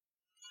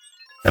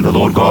And the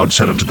Lord God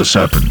said unto the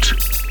serpent,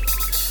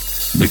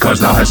 Because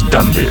thou hast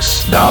done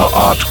this, thou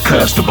art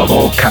cursed above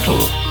all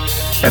cattle,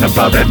 and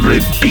above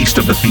every beast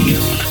of the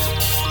field.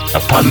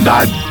 Upon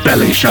thy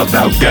belly shalt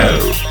thou go,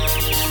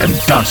 and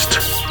dust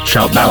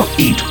shalt thou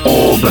eat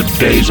all the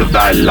days of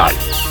thy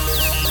life.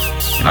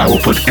 And I will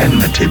put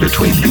enmity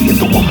between thee and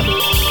the woman,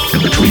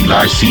 and between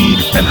thy seed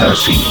and her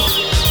seed.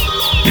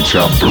 It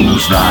shall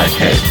bruise thy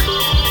head,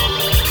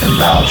 and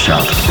thou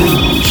shalt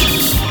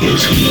bruise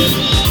his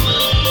heel.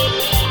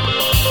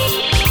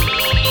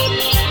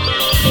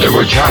 There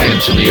were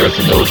giants in the earth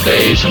in those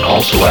days, and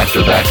also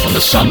after that, when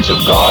the sons of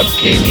God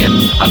came in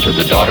unto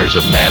the daughters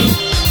of men.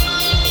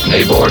 And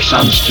they bore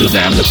sons to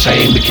them, the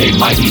same became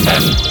mighty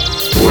men,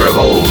 who were of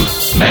old,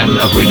 men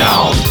of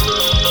renown.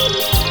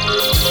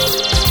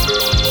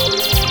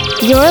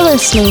 You're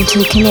listening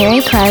to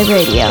Canary Cry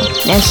Radio.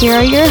 Now here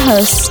are your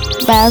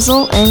hosts,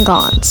 Basil and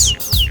Gons.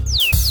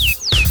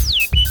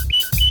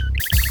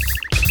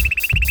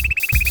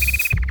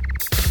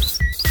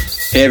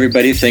 Hey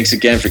everybody, thanks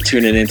again for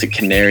tuning in to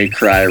Canary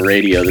Cry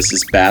Radio. This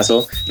is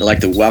Basil. I'd like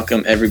to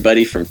welcome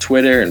everybody from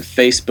Twitter and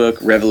Facebook,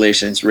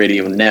 Revelations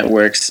Radio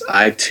Networks,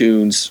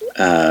 iTunes.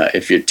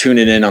 If you're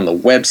tuning in on the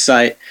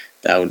website,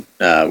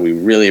 we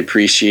really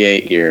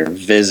appreciate your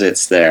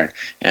visits there.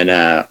 And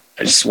I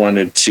just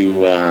wanted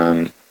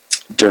to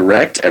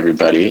direct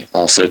everybody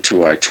also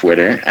to our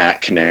Twitter,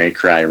 at Canary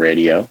Cry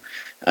Radio.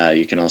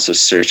 You can also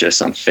search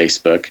us on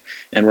Facebook.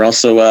 And we're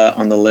also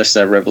on the list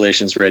of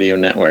Revelations Radio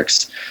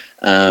Networks.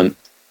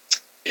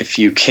 If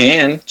you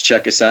can,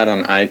 check us out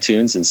on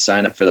iTunes and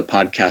sign up for the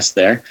podcast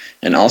there.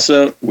 And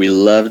also, we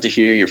love to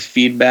hear your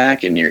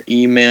feedback and your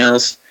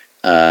emails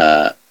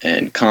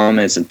and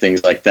comments and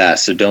things like that.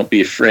 So don't be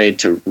afraid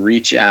to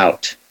reach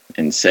out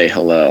and say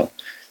hello.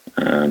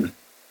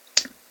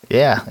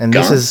 Yeah, and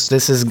Gons.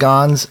 this is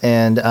Gons,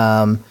 and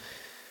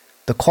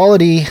the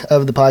quality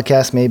of the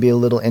podcast may be a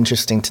little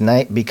interesting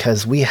tonight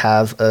because we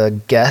have a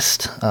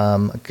guest,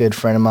 a good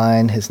friend of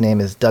mine. His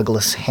name is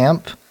Douglas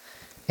Hamp.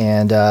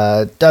 And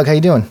Doug, how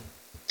you doing?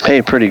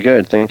 Hey, pretty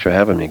good. Thanks for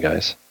having me,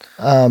 guys.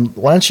 Why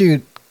don't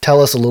you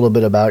tell us a little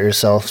bit about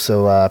yourself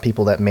so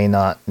people that may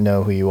not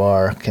know who you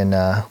are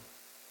can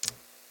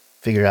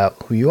figure out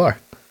who you are?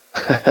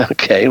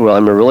 Okay, well,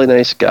 I'm a really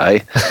nice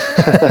guy.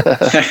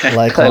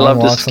 Like I long love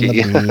to walks on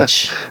ski. the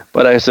beach.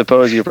 But I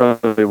suppose you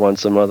probably want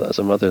some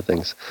other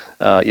things.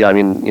 Yeah, I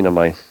mean, you know,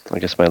 I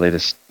guess my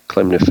latest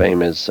claim to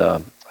fame is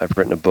I've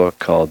written a book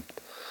called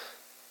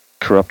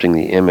Corrupting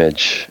the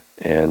Image,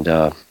 and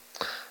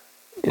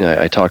you know,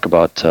 I talk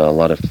about a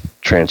lot of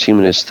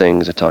transhumanist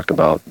things. I talk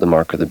about the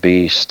mark of the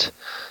beast,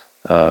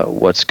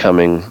 what's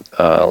coming.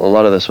 A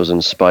lot of this was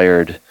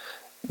inspired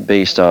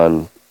based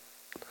on,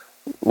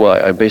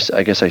 well,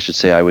 I guess I should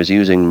say I was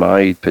using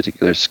my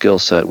particular skill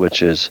set,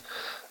 which is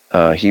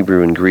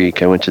Hebrew and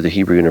Greek. I went to the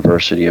Hebrew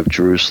University of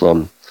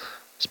Jerusalem,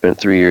 spent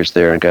 3 years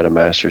there and got a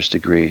master's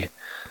degree.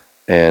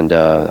 And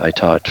I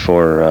taught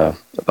for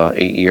about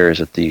 8 years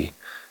at the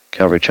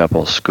Calvary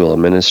Chapel School of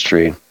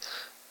Ministry,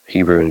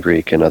 Hebrew and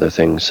Greek and other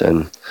things.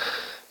 And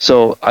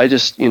so I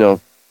just, you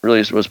know,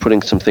 really was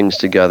putting some things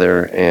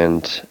together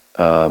and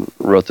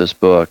wrote this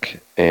book,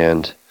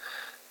 and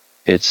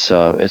it's you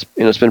know,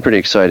 it's been pretty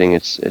exciting.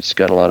 It's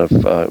got a lot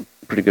of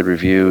pretty good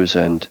reviews,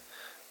 and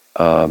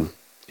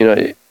you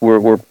know,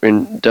 we're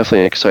in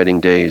definitely exciting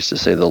days, to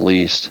say the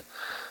least.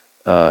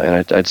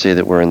 And I'd say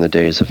that we're in the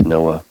days of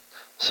Noah.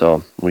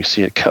 So we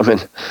see it coming.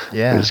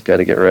 Yeah. We just got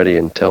to get ready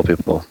and tell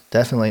people.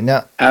 Definitely.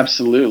 No.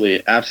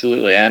 Absolutely.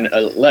 And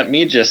let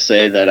me just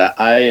say that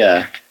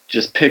I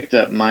just picked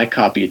up my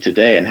copy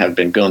today and have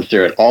been going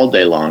through it all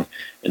day long.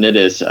 And it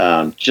is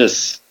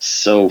just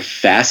so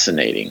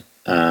fascinating.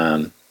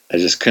 I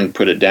just couldn't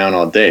put it down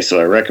all day.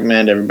 So I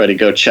recommend everybody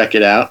go check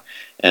it out.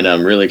 And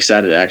I'm really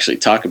excited to actually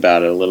talk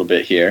about it a little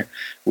bit here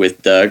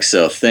with Doug.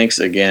 So thanks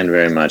again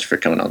very much for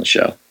coming on the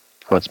show.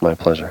 Well, it's my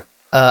pleasure.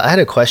 I had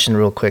a question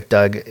real quick,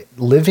 Doug.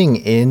 Living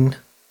in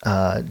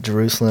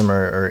Jerusalem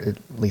or at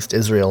least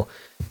Israel,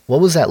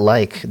 what was that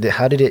like?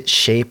 How did it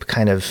shape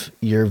kind of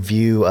your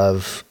view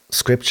of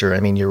Scripture? I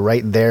mean, you're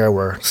right there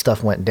where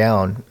stuff went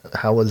down.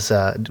 How was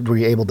were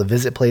you able to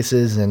visit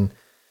places and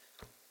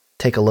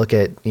take a look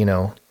at, you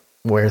know,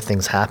 where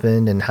things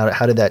happened, and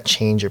how did that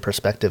change your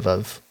perspective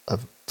of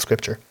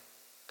Scripture?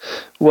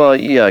 Well,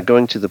 yeah,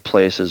 going to the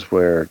places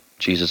where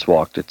Jesus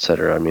walked,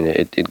 etc. I mean,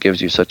 it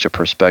gives you such a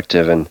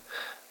perspective, and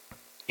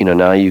you know,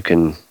 now you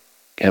can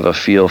have a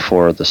feel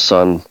for the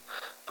sun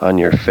on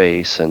your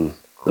face and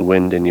the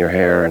wind in your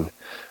hair and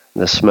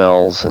the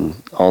smells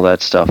and all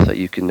that stuff that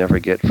you can never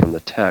get from the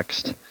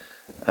text.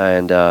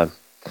 And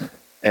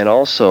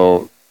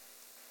also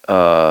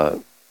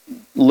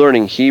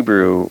learning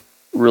Hebrew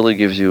really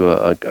gives you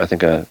I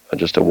think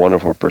just a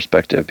wonderful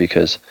perspective,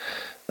 because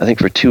I think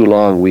for too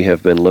long we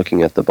have been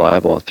looking at the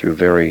Bible through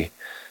very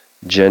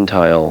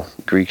Gentile,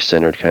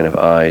 Greek-centered kind of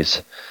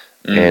eyes.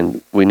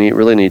 And we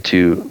really need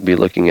to be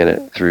looking at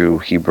it through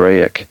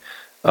Hebraic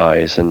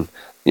eyes. And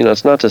you know,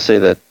 it's not to say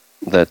that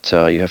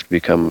you have to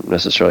become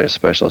necessarily a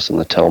specialist in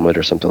the Talmud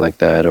or something like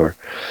that, or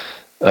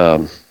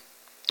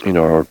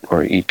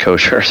or eat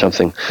kosher or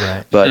something.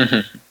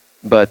 Right.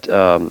 But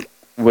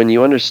when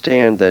you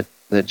understand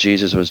that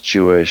Jesus was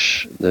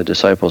Jewish, the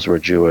disciples were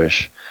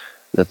Jewish,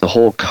 that the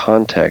whole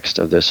context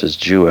of this is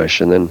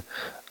Jewish, and then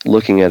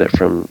looking at it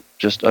from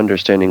just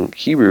understanding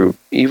Hebrew,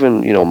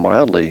 even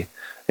mildly,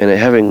 and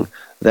having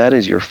that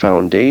as your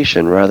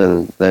foundation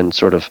rather than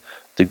sort of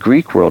the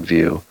Greek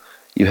worldview,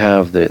 you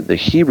have the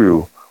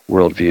Hebrew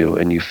worldview,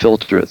 and you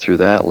filter it through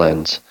that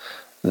lens,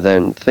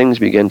 then things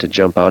begin to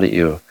jump out at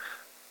you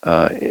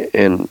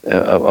in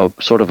a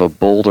sort of a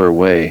bolder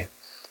way,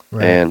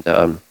 right.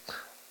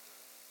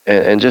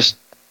 And just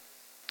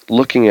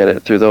looking at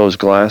it through those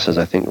glasses,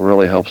 I think,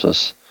 really helps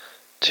us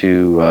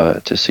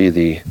to see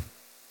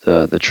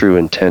the true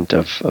intent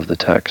of the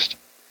text.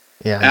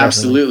 Yeah,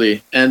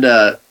 absolutely. And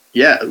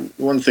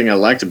one thing I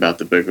liked about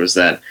the book was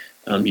that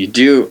you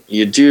do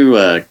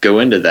go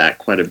into that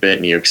quite a bit,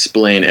 and you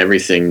explain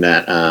everything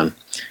that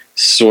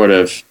sort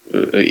of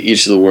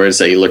each of the words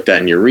that you looked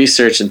at in your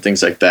research and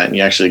things like that, and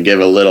you actually give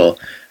a little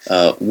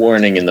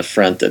warning in the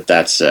front that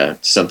that's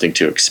something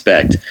to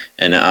expect.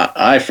 And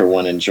I, for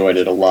one, enjoyed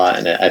it a lot,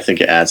 and I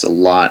think it adds a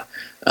lot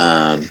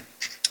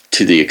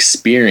to the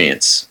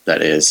experience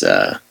that is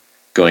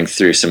going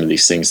through some of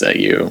these things that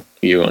you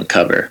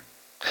uncover.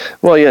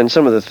 Well, yeah, and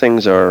some of the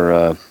things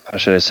are, how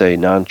should I say,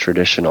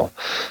 non-traditional.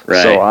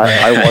 Right. So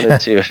I wanted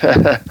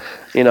to,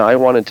 I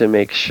wanted to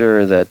make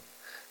sure that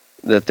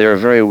they're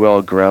very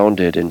well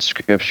grounded in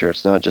Scripture.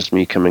 It's not just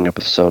me coming up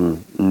with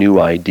some new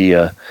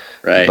idea,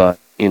 right? But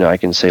I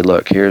can say,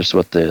 look, here's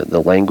what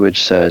the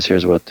language says.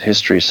 Here's what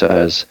history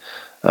says.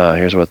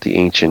 Here's what the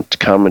ancient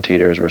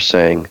commentators were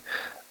saying,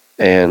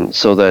 and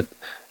so that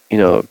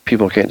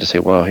people can't just say,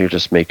 well, you're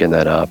just making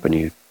that up, and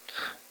you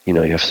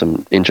have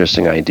some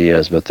interesting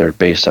ideas, but they're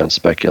based on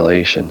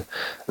speculation.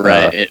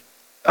 Right.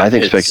 I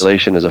think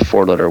speculation is a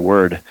 4-letter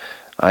word.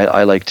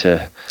 I like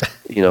to,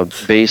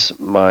 base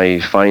my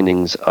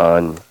findings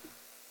on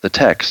the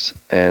text,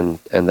 and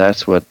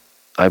that's what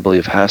I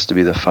believe has to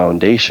be the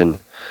foundation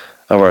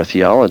of our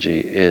theology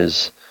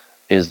is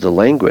the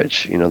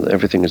language.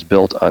 Everything is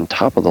built on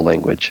top of the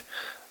language,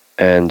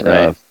 and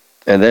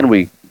then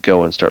we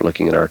go and start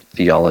looking at our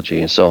theology.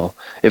 And so,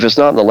 if it's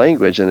not in the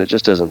language, then it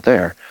just isn't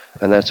there,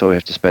 and that's why we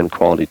have to spend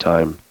quality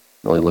time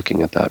really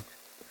looking at that.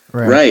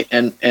 Right.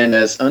 And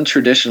as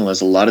untraditional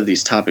as a lot of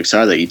these topics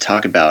are that you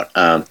talk about,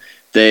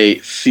 they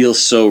feel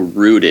so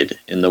rooted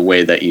in the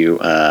way that you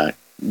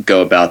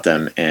go about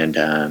them, and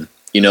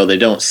they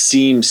don't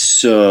seem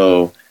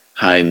so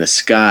high in the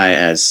sky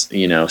as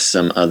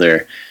some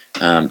other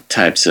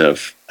types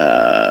of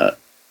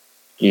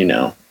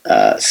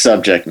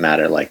subject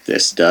matter like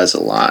this does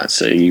a lot.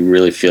 So you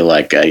really feel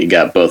like you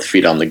got both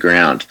feet on the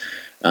ground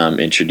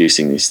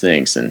introducing these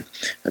things, and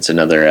that's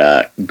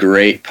another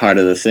great part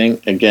of the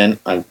thing. Again,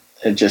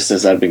 just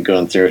as I've been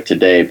going through it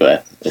today,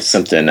 but it's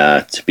something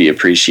to be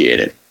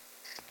appreciated.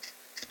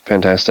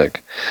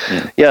 Fantastic.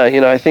 Yeah,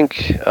 I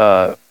think,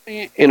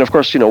 and of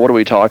course, what are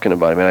we talking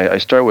about? I mean, I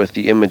start with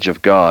the image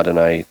of God, and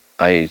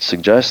I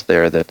suggest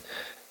there that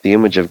the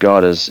image of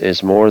God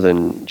is more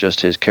than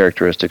just his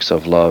characteristics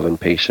of love and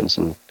patience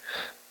and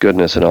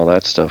goodness and all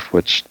that stuff,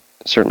 which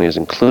certainly is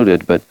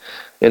included, but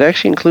it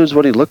actually includes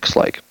what he looks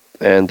like.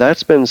 And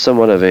that's been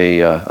somewhat of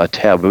a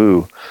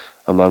taboo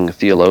among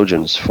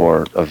theologians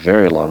for a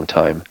very long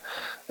time.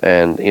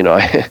 And,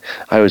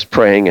 I was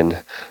praying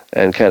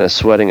and kind of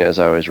sweating as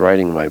I was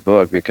writing my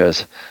book,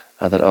 because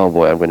I thought, oh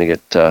boy, I'm going to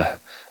get,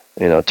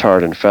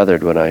 tarred and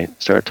feathered when I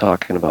start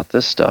talking about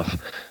this stuff.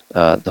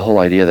 The whole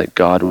idea that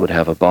God would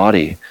have a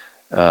body,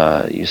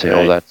 you say,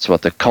 oh, that's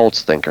what the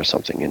cults think or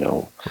something,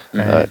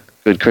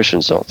 good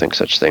Christians don't think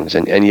such things.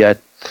 And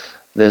yet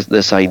there's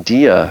this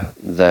idea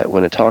that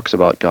when it talks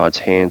about God's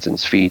hands and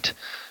feet,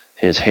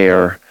 his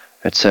hair,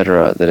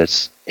 etc., that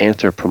it's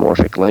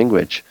anthropomorphic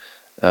language,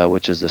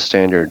 which is the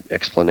standard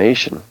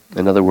explanation.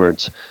 In other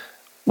words,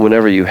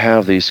 whenever you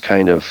have these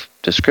kind of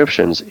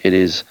descriptions, it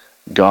is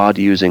God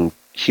using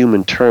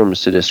human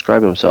terms to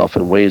describe himself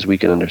in ways we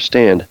can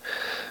understand.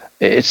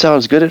 It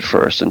sounds good at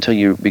first until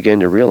you begin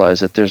to realize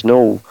that there's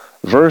no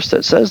verse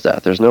that says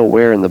that. There's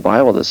nowhere in the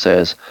Bible that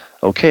says,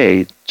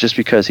 okay, just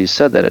because he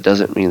said that, it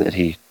doesn't mean that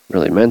he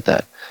really meant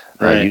that.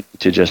 Right. You need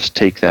to just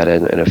take that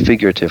in a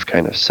figurative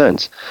kind of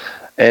sense.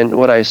 And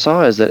what I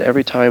saw is that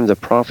every time the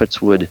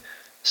prophets would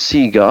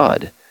see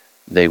God,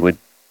 they would,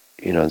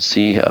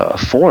 see a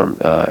form.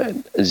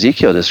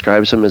 Ezekiel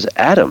describes him as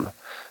Adam,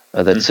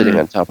 that's sitting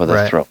on top of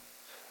the throne.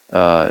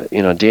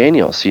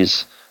 Daniel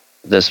sees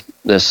this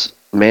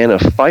man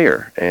of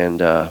fire, and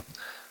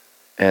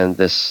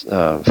this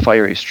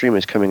fiery stream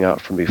is coming out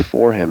from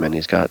before him, and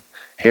he's got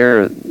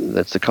hair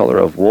that's the color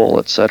of wool,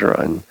 etc.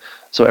 And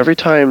so every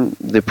time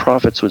the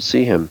prophets would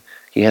see him,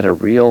 he had a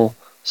real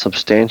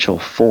substantial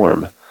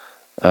form.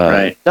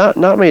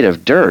 Not made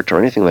of dirt or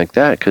anything like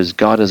that, because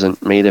God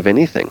isn't made of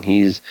anything.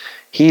 He's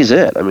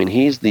it. I mean,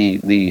 he's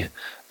the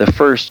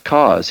first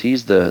cause.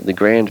 He's the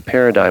grand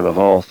paradigm of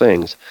all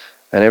things,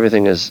 and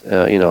everything is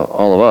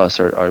all of us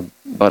are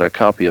but a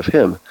copy of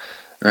him.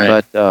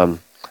 Right. But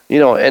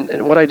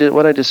And what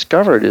I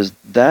discovered is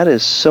that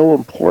is so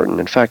important.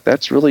 In fact,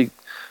 that's really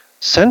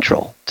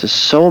central to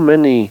so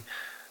many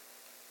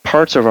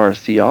parts of our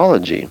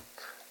theology,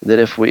 that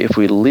if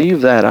we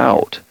leave that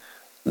out,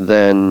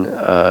 then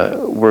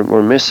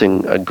we're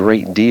missing a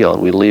great deal,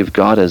 and we leave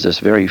God as this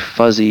very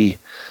fuzzy,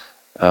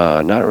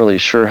 not really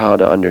sure how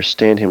to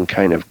understand Him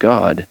kind of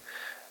God,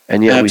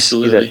 and yet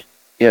Absolutely. we see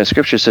that.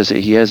 Scripture says that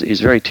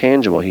He's very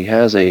tangible. He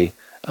has a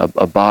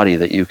body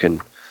that you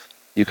can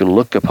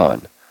look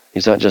upon.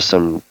 He's not just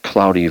some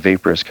cloudy,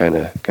 vaporous kind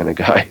of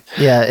guy.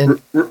 Yeah,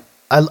 and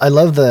I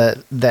love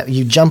that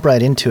you jump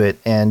right into it,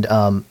 and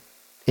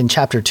in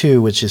chapter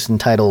 2, which is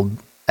entitled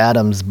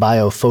Atoms,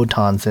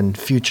 Biophotons, and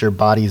Future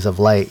Bodies of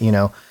Light,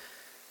 I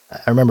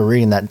remember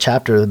reading that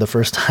chapter the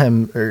first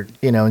time,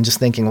 and just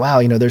thinking,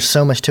 wow, there's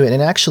so much to it,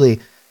 and it actually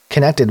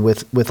connected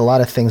with a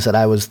lot of things that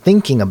I was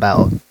thinking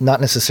about,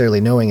 not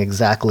necessarily knowing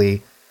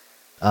exactly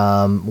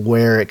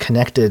where it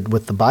connected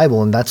with the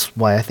Bible. And that's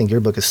why I think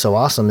your book is so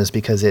awesome, is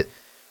because it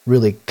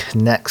really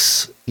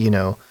connects,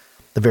 the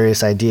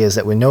various ideas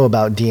that we know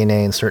about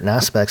DNA in certain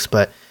aspects.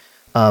 But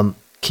can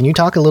you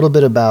talk a little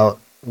bit about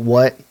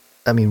what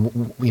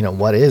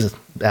is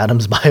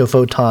atoms,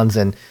 biophotons,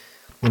 and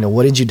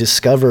what did you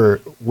discover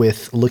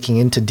with looking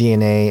into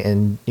DNA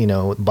and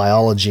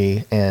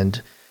biology,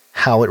 and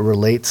how it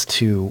relates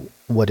to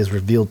what is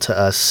revealed to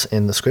us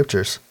in the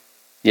scriptures?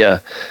 Yeah,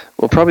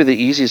 well, probably the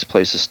easiest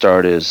place to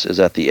start is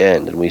at the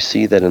end, and we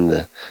see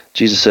that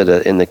Jesus said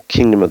in the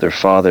kingdom of their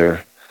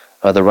Father,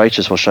 the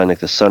righteous will shine like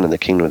the sun in the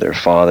kingdom of their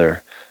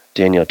Father.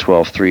 Daniel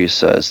 12:3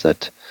 says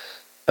that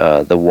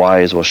the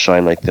wise will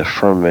shine like the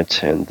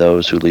firmament, and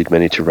those who lead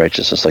many to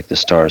righteousness like the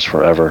stars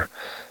forever.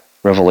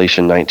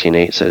 Revelation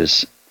 19:8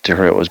 says, to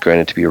her it was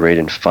granted to be arrayed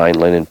in fine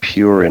linen,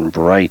 pure and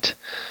bright,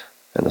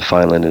 and the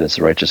fine linen is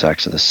the righteous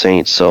acts of the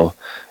saints. So,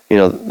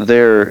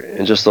 there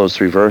in just those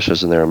 3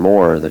 verses, and there are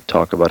more that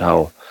talk about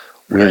how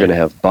we're going to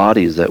have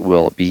bodies that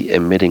will be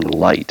emitting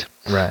light.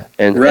 Right.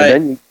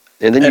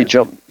 And then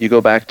you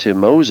go back to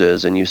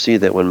Moses, and you see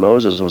that when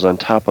Moses was on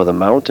top of the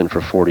mountain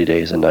for 40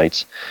 days and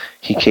nights,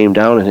 he came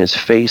down and his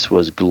face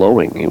was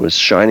glowing. He was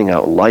shining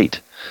out light.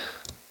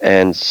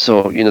 And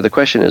so, the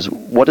question is,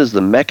 what is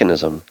the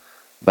mechanism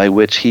by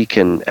which he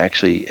can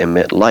actually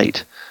emit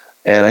light?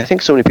 And I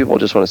think so many people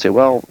just want to say,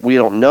 well, we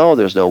don't know.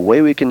 There's no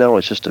way we can know.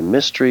 It's just a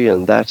mystery,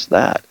 and that's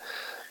that.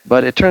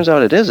 But it turns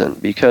out it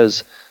isn't,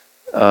 because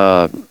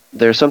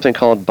there's something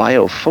called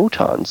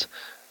biophotons.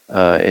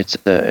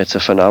 It's a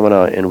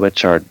phenomenon in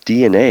which our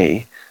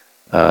DNA,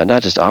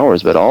 not just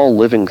ours, but all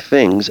living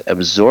things,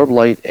 absorb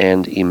light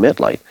and emit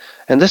light.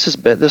 And this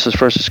is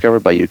first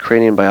discovered by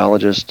Ukrainian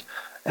biologist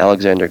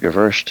Alexander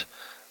Geversht.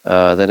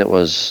 Then it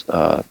was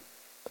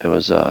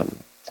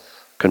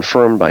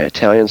confirmed by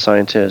Italian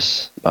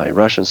scientists, by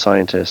Russian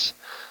scientists,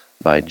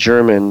 by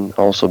German,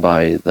 also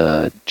by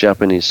the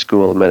Japanese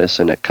School of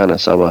Medicine at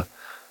Kanazawa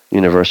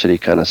University,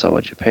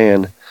 Kanazawa,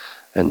 Japan,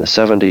 in the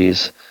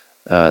 70s,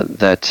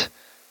 that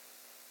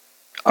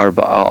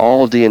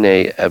all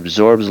DNA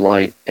absorbs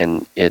light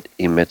and it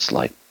emits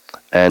light.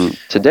 And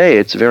today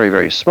it's very,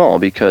 very small,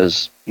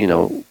 because,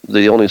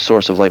 the only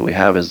source of light we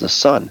have is the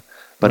sun.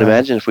 But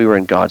imagine if we were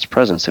in God's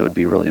presence, it would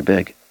be really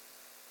big.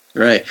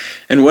 Right.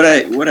 And what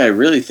I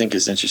really think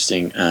is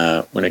interesting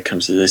when it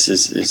comes to this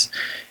is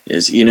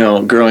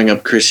growing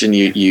up Christian,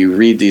 you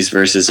read these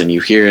verses and you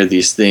hear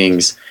these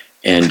things,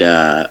 and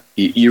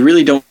you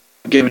really don't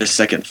give it a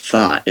second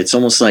thought. It's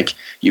almost like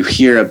you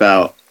hear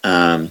about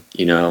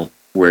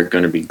we're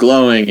going to be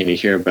glowing, and you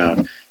hear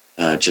about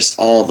just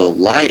all the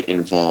light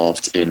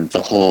involved in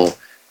the whole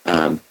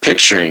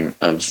picturing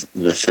of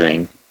the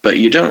thing. But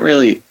you don't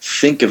really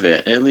think of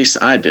it, at least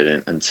I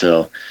didn't,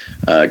 until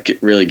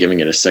really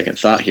giving it a second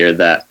thought here,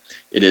 that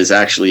it is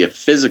actually a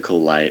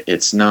physical light.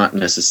 It's not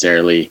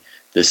necessarily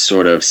this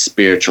sort of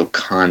spiritual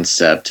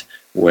concept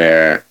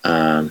where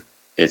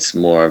it's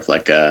more of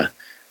like a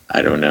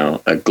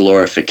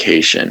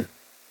glorification.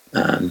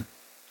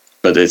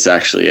 But it's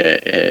actually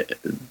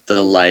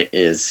the light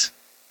is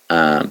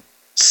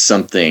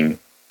something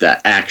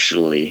that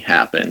actually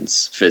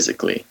happens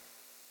physically.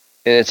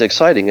 And it's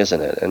exciting, isn't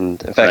it?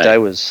 And in fact, I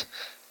was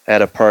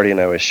at a party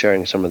and I was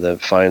sharing some of the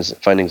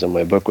findings of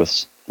my book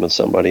with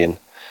somebody, and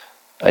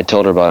I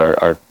told her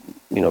about our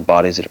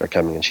bodies that are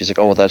coming, and she's like,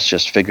 "Oh, well, that's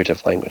just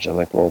figurative language." I'm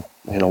like, "Well,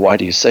 why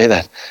do you say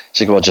that?"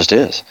 She's like, "Well, it just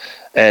is."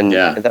 And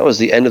that was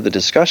the end of the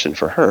discussion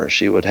for her.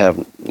 She would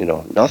have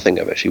nothing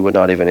of it. She would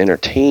not even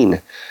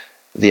entertain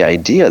the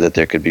idea that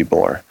there could be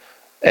more.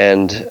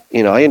 And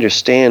I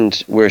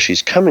understand where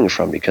she's coming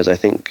from, because I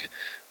think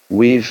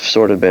we've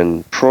sort of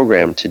been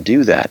programmed to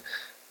do that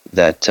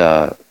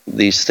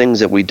these things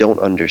that we don't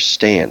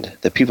understand,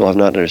 that people have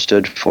not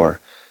understood for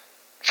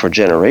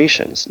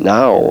generations.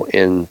 Now,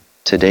 in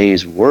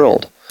today's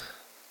world,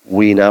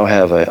 we now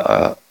have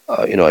a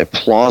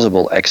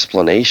plausible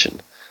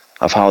explanation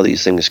of how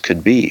these things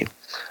could be.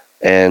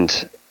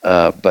 And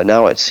but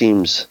now it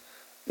seems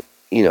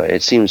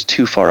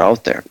too far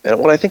out there. And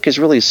what I think is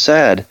really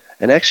sad,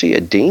 and actually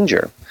a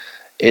danger,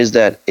 is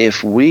that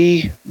if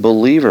we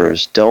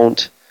believers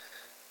don't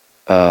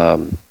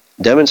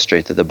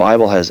demonstrate that the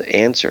Bible has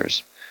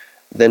answers,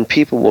 then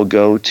people will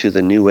go to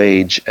the New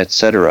Age,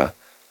 etc.,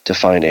 to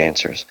find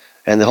answers.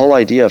 And the whole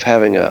idea of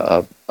having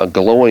a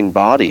glowing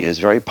body is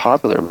very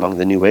popular among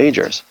the New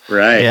Agers.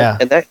 Right. Yeah.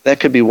 And that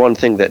could be one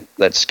thing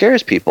that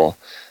scares people.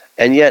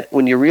 And yet,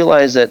 when you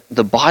realize that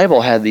the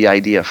Bible had the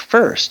idea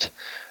first,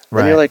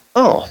 then you're like,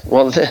 oh,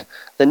 well,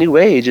 the New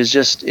Age is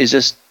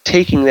just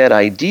taking that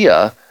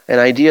idea, an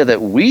idea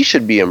that we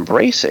should be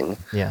embracing.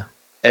 Yeah.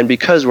 And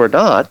because we're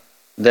not,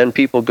 then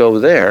people go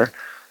there,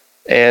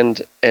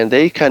 and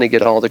they kind of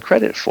get all the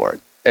credit for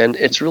it. And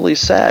it's really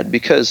sad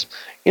because,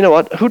 you know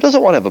what? Who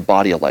doesn't want to have a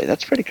body of light?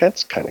 That's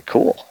kind of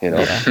cool, you know.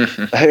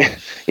 Yeah. I mean,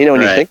 you know,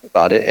 when Right. you think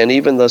about it, and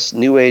even this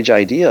New Age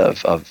idea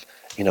of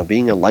you know,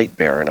 being a light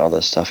bearer and all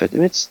this stuff,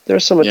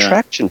 there's some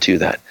attraction to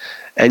that.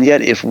 And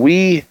yet, if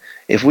we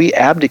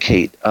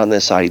abdicate on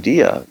this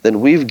idea,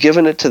 then we've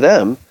given it to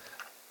them,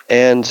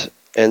 and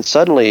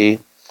suddenly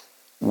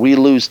we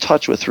lose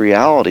touch with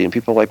reality. And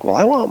people are like, well,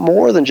 I want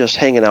more than just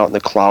hanging out in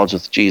the clouds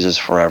with Jesus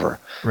forever.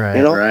 Right.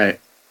 You know, Right.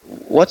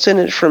 what's in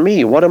it for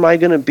me? What am I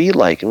going to be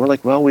like? And we're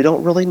like, well, we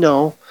don't really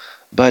know,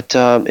 but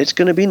it's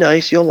going to be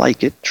nice. You'll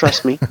like it.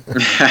 Trust me.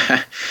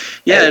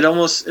 Yeah, it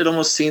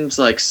almost seems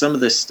like some of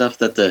this stuff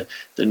that the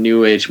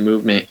New Age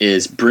movement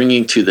is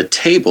bringing to the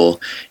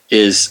table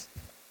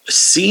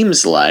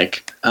seems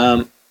like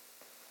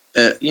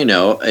you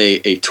know,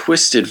 a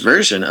twisted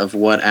version of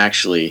what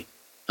actually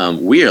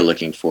we are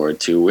looking forward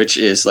to, which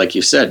is, like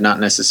you said, not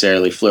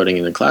necessarily floating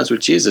in the clouds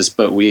with Jesus,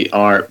 but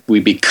we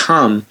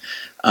become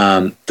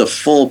the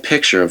full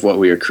picture of what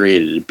we are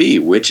created to be,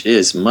 which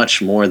is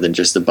much more than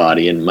just a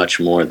body and much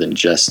more than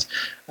just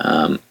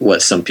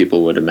what some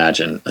people would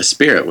imagine a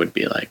spirit would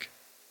be like.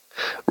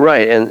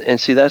 Right, and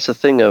see, that's the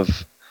thing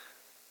of,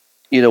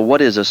 you know,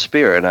 what is a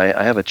spirit?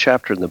 I have a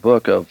chapter in the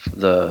book of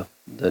the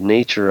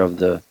nature of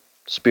the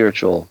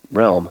spiritual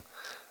realm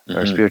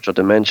or spiritual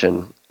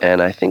dimension,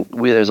 and I think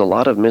there's a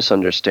lot of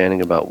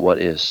misunderstanding about what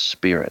is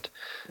spirit.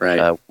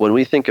 Right. When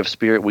we think of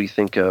spirit, we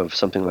think of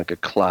something like a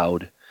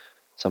cloud,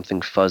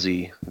 something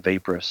fuzzy,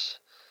 vaporous,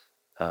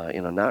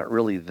 you know, not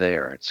really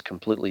there. It's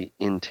completely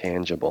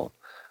intangible.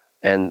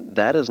 And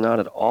that is not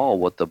at all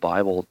what the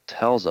Bible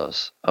tells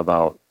us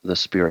about the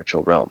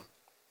spiritual realm.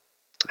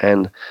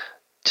 And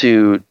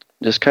to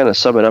just kind of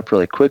sum it up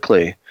really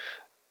quickly,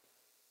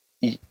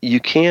 you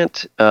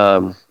can't,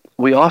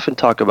 we often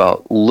talk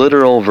about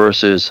literal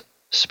versus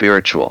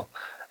spiritual.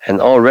 And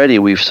already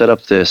we've set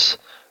up this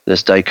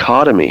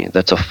dichotomy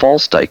that's a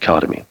false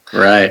dichotomy.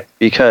 Right.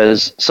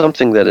 Because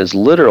something that is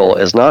literal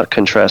is not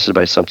contrasted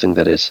by something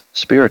that is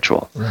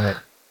spiritual. Right.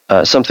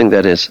 Something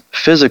that is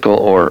physical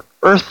or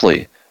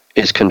earthly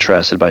is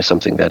contrasted by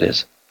something that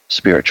is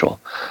spiritual.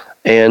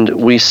 And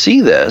we see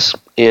this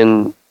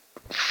in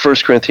 1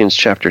 Corinthians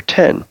chapter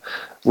 10,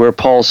 where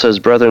Paul says,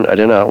 "Brethren, I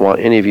do not want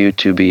any of you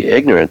to be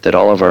ignorant that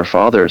all of our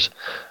fathers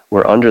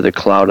were under the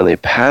cloud, and they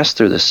passed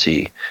through the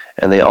sea,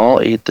 and they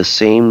all ate the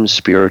same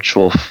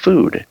spiritual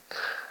food."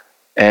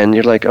 And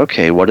you're like,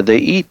 okay, what did they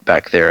eat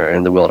back there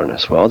in the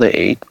wilderness? Well, they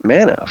ate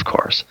manna, of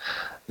course.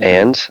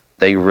 And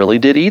they really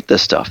did eat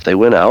this stuff. They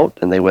went out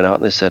and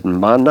they said,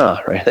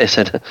 manna, right? They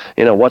said,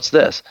 you know, what's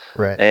this?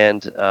 Right.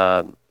 And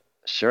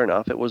sure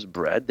enough, it was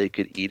bread. They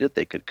could eat it.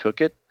 They could cook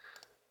it.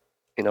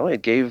 You know,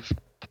 it gave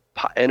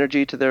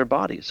energy to their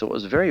body. So it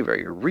was very,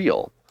 very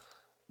real.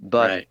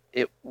 But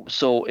Right.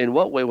 So in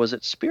what way was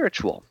it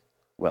spiritual?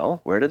 Well,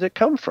 where did it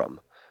come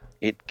from?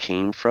 It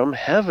came from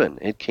heaven.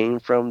 It came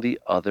from the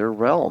other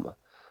realm.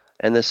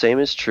 And the same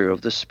is true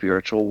of the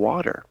spiritual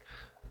water,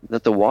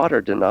 that the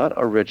water did not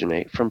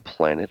originate from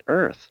planet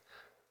Earth,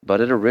 but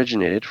it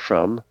originated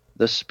from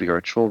the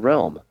spiritual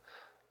realm.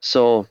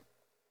 So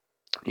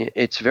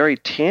it's very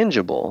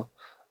tangible,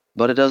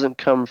 but it doesn't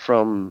come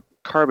from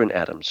carbon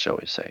atoms, shall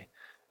we say.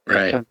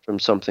 Right. It comes from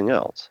something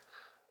else.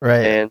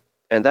 Right.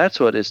 And that's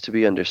what is to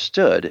be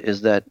understood,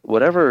 is that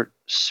whatever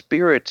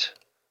spirit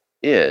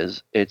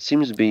is, it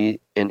seems to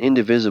be an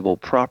indivisible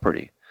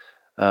property.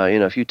 You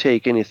know, if you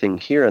take anything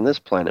here on this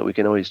planet, we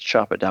can always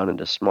chop it down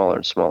into smaller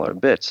and smaller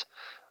bits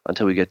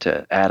until we get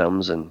to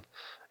atoms and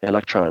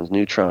electrons,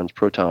 neutrons,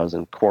 protons,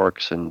 and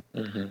quarks, and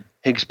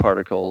Higgs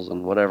particles,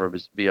 and whatever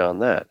is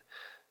beyond that.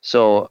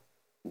 So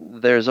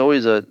it's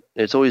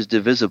always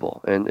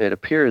divisible, and it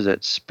appears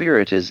that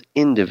spirit is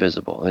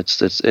indivisible.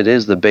 It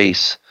is the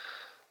base,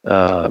 you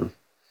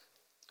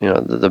know,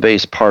 the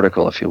base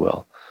particle, if you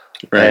will.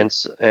 Right.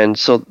 And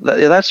so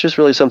that's just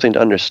really something to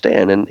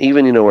understand. And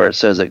even, you know, where it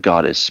says that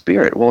God is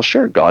spirit, well,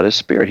 sure, God is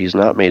spirit. He's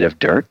not made of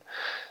dirt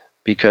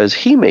because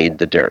he made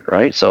the dirt,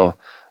 right? So,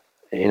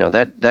 you know,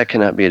 that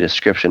cannot be a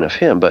description of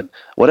him. But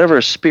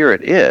whatever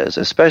spirit is,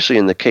 especially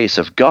in the case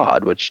of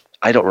God, which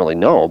I don't really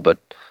know, but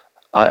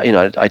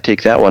I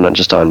take that one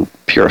just on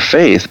pure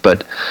faith.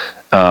 But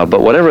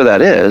whatever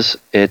that is,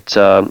 it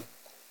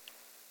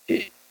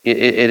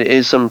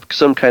is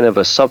some kind of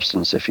a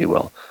substance, if you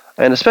will.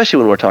 And especially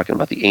when we're talking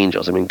about the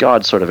angels, I mean,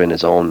 God's sort of in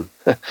his own,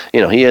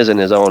 you know, he is in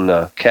his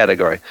own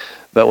category.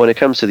 But when it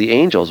comes to the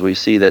angels, we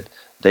see that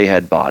they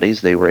had bodies.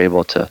 They were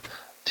able to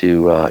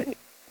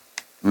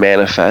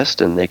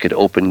manifest, and they could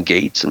open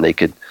gates, and they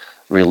could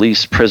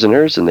release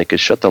prisoners, and they could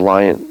shut the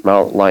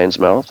lion's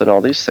mouth, and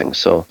all these things.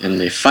 So and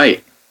they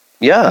fight.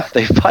 Yeah,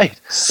 they fight.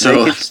 So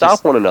they could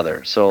stop one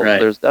another. So right.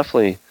 There's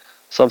definitely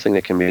something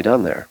that can be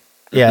done there.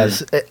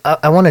 Yes,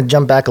 I want to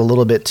jump back a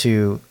little bit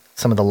to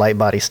some of the light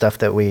body stuff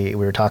that we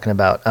were talking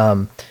about.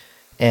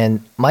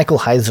 And Michael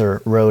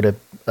Heiser wrote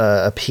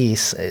a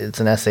piece. It's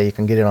an essay. You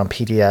can get it on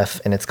PDF,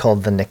 and it's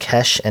called "The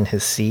Nakash and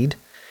His Seed."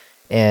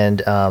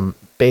 And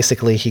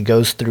basically, he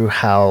goes through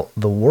how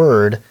the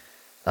word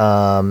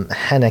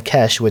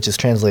Hanakesh, which is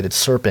translated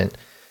serpent.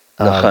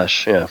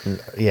 Nachash, yeah.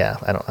 Yeah,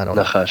 I don't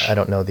Nachash. I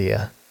don't know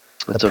the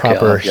That's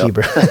proper okay,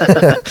 Hebrew.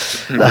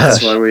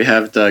 That's why we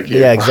have Doug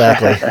here. Yeah,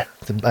 exactly.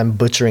 I'm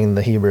butchering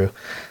the Hebrew.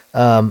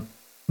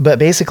 But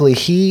basically,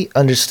 he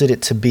understood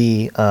it to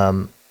be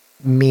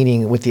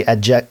meaning with the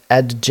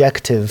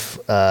adjective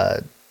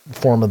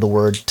form of the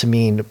word to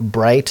mean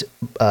bright,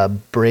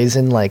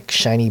 brazen, like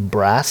shiny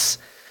brass.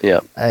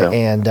 Yeah.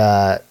 And,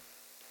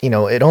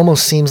 it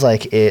almost seems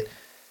like it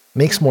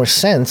makes more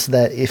sense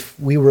that if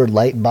we were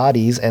light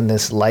bodies and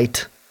this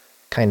light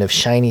kind of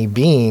shiny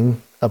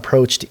being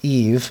approached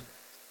Eve,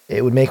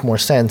 it would make more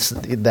sense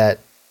that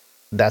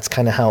that's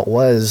kind of how it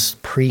was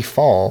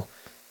pre-fall.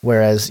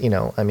 Whereas,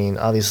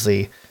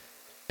 obviously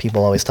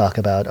people always talk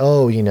about,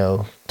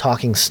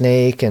 talking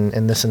snake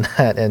and this and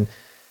that. And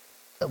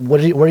what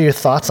are your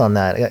thoughts on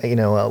that?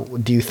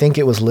 Do you think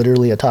it was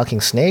literally a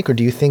talking snake, or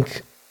do you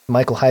think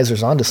Michael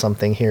Heiser's onto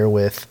something here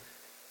with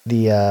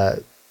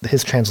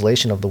his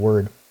translation of the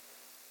word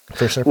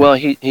for serpent? Well,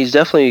 he's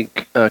definitely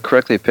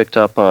correctly picked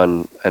up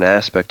on an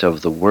aspect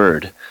of the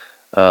word.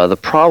 The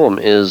problem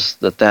is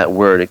that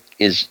word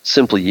is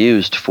simply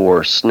used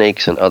for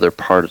snakes and other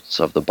parts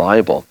of the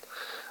Bible.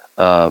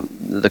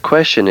 The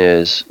question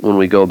is, when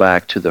we go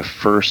back to the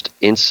first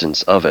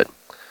instance of it,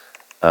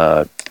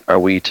 are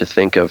we to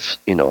think of,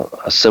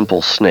 a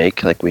simple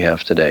snake like we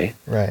have today,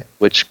 right?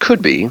 Which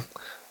could be,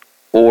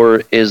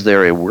 or is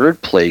there a word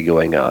play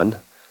going on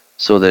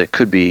so that it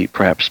could be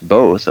perhaps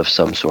both of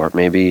some sort?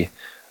 Maybe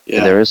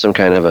there is some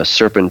kind of a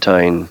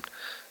serpentine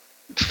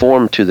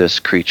form to this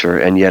creature,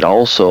 and yet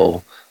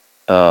also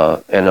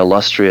an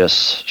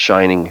illustrious,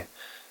 shining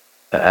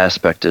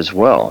aspect as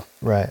well.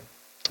 Right.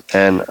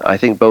 And I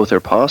think both are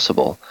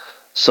possible.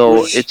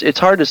 So it's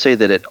hard to say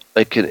that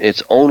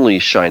it's only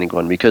shining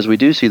one, because we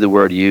do see the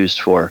word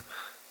used for,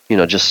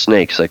 just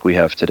snakes like we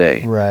have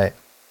today. Right.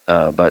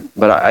 But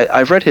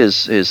I've read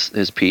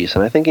his piece,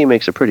 and I think he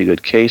makes a pretty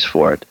good case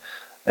for it.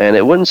 And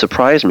it wouldn't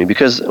surprise me,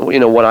 because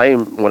what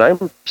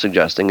I'm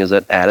suggesting is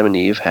that Adam and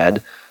Eve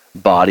had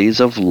bodies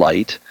of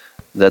light,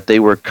 that they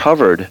were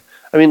covered.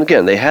 I mean,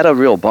 again, they had a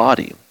real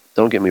body.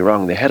 Don't get me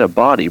wrong, they had a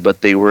body,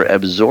 but they were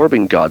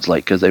absorbing God's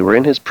light because they were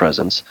in his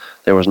presence.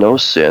 There was no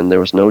sin, there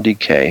was no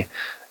decay.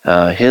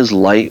 His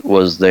light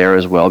was there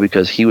as well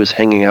because he was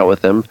hanging out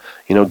with them,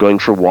 going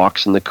for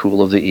walks in the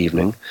cool of the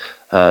evening.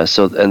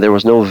 And there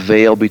was no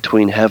veil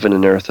between heaven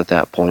and earth at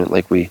that point,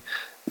 like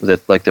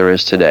there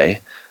is today.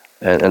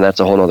 And that's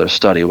a whole other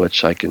study,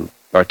 which I can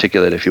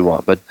articulate if you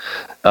want. But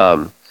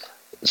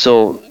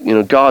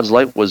God's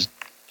light was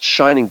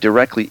shining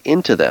directly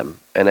into them,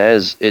 and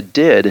as it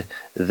did,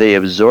 they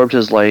absorbed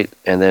his light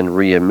and then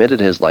re-emitted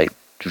his light,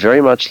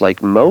 very much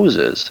like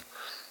Moses.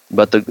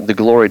 But the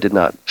glory did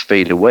not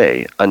fade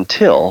away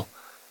until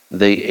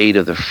they ate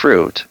of the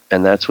fruit,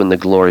 and that's when the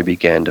glory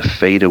began to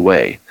fade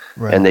away.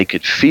 Right. And they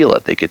could feel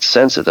it, they could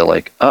sense it. They're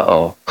like,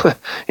 uh-oh,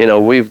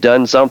 we've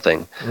done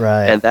something.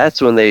 Right. And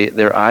that's when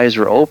their eyes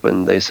were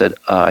open. They said,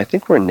 I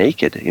think we're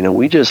naked.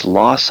 We just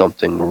lost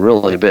something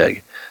really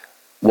big.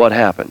 What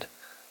happened?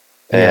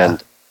 Yeah.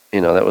 And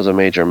that was a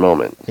major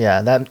moment.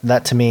 Yeah,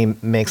 that to me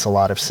makes a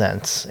lot of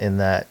sense in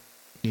that,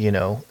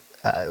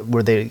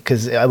 were they,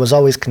 because I was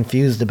always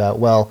confused about,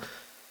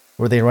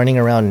 were they running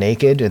around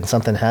naked and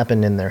something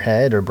happened in their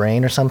head or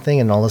brain or something,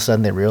 and all of a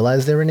sudden they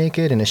realized they were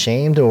naked and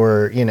ashamed,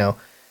 or,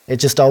 it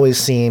just always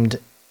seemed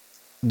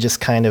just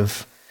kind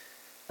of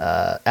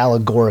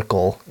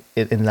allegorical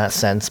in that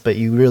sense, but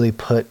you really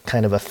put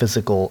kind of a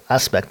physical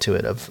aspect to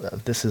it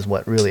of this is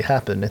what really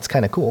happened. It's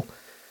kind of cool.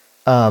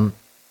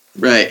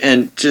 Right,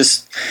 and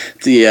just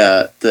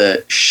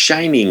the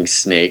shining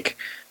snake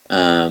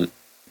point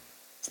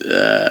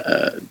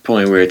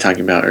we were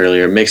talking about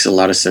earlier makes a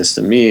lot of sense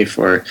to me.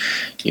 For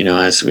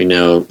as we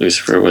know,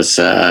 Lucifer was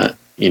the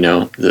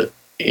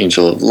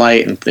angel of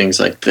light and things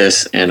like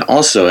this, and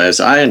also, as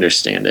I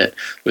understand it,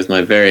 with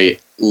my very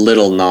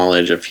little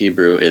knowledge of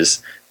Hebrew,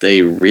 is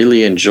they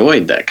really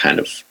enjoyed that kind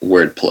of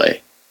wordplay,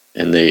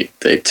 and they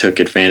took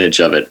advantage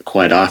of it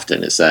quite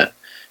often. Am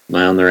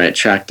I on the right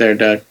track there,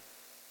 Doug?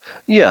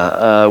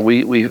 Yeah,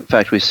 we in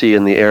fact we see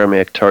in the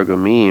Aramaic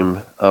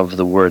Targumim of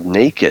the word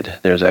naked,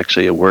 there's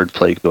actually a word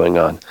play going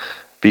on,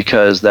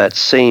 because that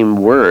same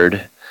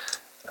word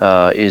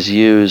is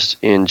used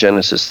in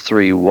Genesis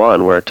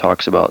 3:1, where it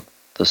talks about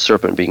the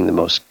serpent being the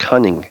most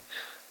cunning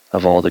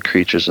of all the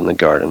creatures in the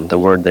garden. The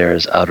word there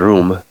is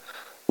arum,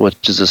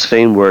 which is the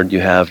same word you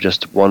have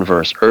just one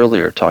verse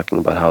earlier talking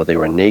about how they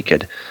were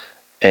naked,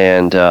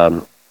 and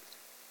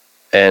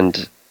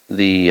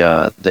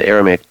the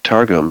Aramaic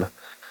Targum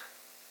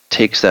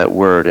takes that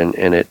word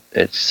and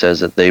it says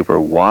that they were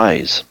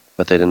wise,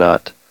 but they did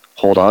not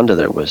hold on to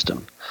their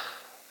wisdom.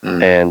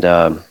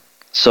 And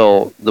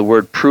so the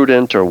word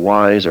prudent or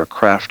wise or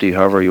crafty,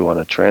 however you want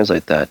to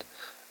translate that,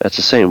 that's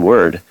the same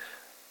word.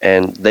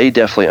 And they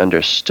definitely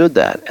understood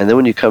that. And then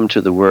when you come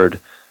to the word,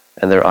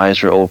 and their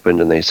eyes were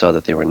opened and they saw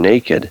that they were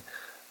naked,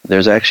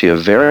 there's actually a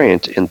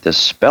variant in the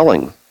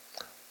spelling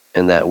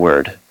in that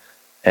word.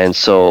 And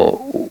so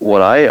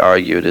what I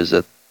argued is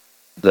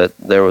that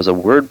there was a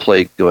word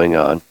play going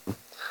on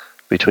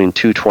between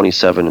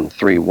 2:27 and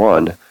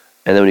 3:1,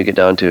 and then when you get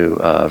down to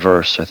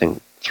verse, I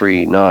think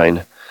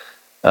 3:9,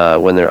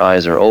 when their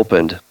eyes are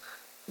opened,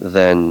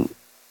 then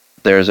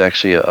there's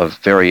actually a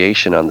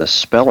variation on the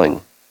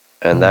spelling,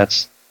 and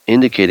that's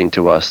indicating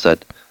to us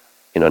that,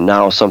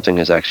 now something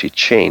has actually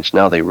changed.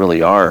 Now they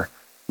really are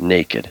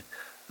naked.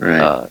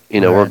 Right.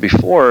 Where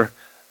before,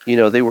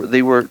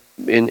 they were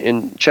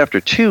in chapter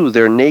 2,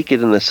 they're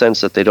naked in the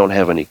sense that they don't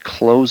have any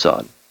clothes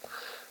on.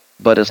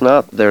 But it's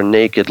not they're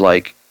naked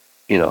like,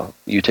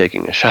 you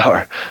taking a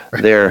shower.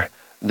 Right.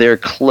 They're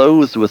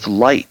clothed with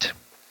light.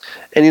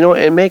 And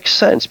it makes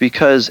sense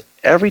because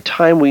every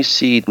time we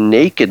see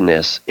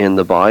nakedness in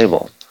the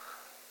Bible,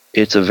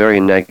 it's a very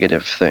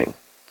negative thing.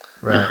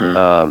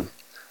 Right.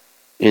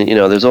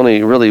 There's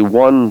only really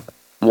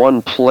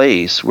one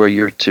place where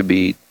you're to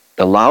be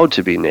allowed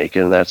to be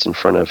naked, and that's in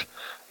front of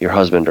your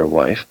husband or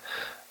wife.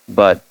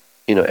 But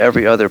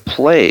every other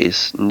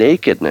place,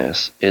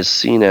 nakedness is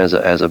seen as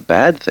a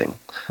bad thing.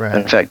 Right.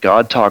 In fact,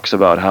 God talks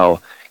about how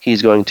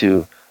He's going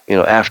to,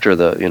 after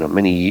the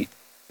many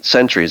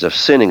centuries of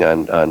sinning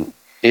on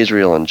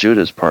Israel and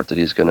Judah's part, that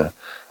He's going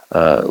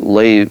to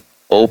lay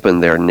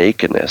open their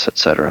nakedness,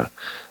 etc.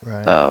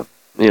 Right.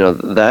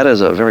 That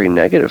is a very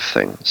negative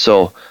thing.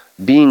 So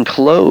being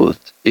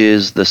clothed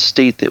is the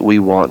state that we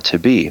want to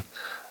be.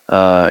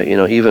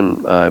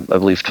 Even I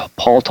believe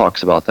Paul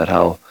talks about that,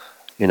 how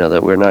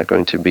that we're not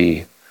going to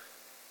be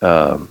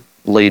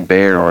laid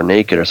bare or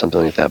naked or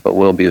something like that, but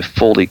we'll be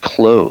fully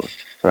clothed,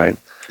 right?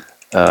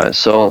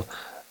 So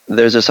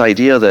there's this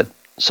idea that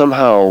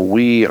somehow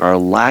we are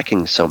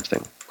lacking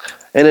something,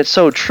 and it's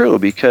so true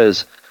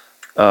because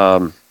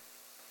to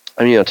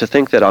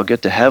think that I'll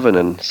get to heaven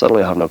and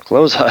suddenly I'll have no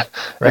clothes on,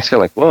 that's kind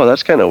of like, whoa,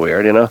 that's kind of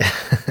weird,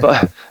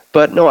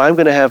 But no, I'm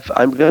gonna have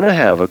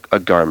a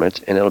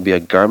garment, and it'll be a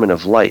garment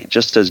of light.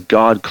 Just as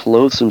God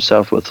clothes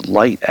Himself with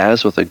light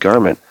as with a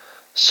garment,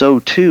 so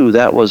too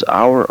that was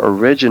our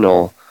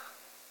original,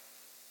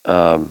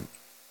 our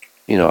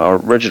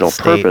original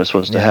purpose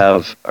was to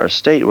have our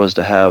state was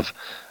to have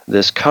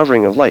this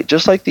covering of light,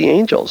 just like the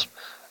angels.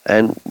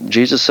 And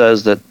Jesus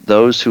says that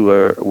those who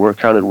were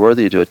counted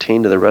worthy to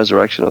attain to the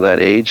resurrection of that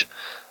age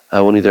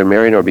will neither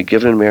marry nor be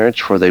given in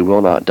marriage, for they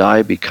will not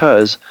die,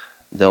 because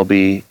they'll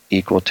be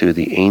equal to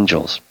the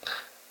angels,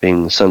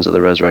 being sons of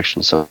the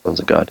resurrection, sons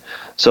of God.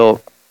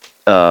 So,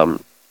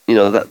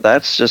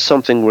 that's just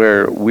something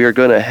where we're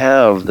going to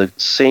have the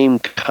same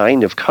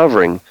kind of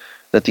covering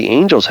that the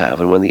angels have.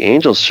 And when the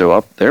angels show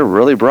up, they're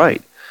really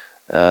bright.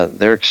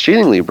 They're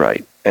exceedingly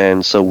bright.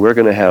 And so we're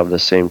going to have the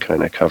same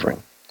kind of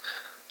covering.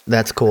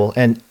 That's cool.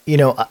 And,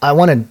 I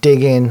want to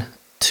dig in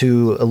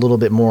to a little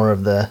bit more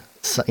of the,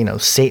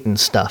 Satan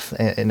stuff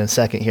in a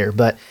second here.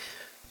 But,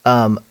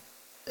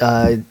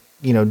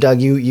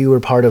 Doug, you were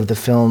part of the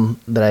film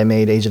that I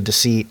made, Age of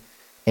Deceit,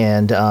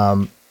 and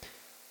I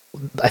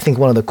think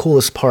one of the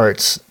coolest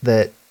parts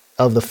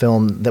of the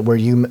film that where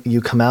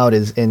you come out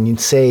is, and you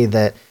say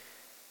that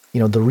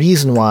the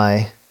reason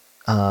why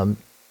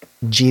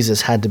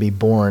Jesus had to be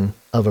born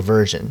of a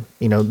virgin,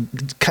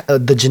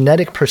 the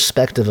genetic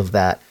perspective of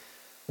that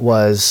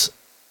was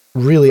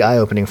really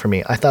eye-opening for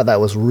me. I thought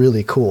that was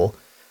really cool.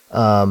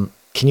 Can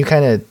you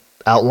kind of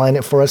outline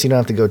it for us? You don't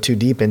have to go too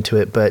deep into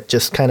it, but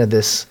just kind of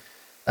this.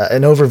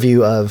 An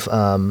overview of,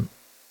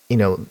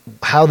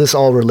 how this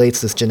all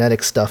relates, this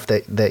genetic stuff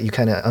that you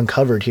kind of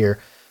uncovered here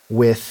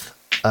with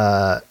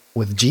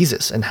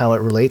Jesus and how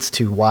it relates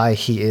to why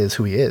He is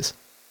who He is.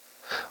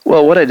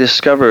 Well, what I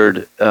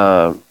discovered,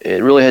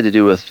 it really had to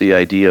do with the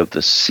idea of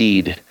the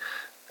seed,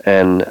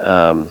 and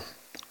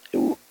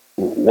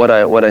what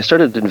I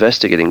started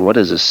investigating, what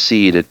is a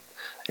seed?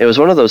 It was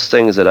one of those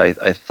things that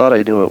I thought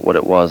I knew what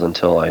it was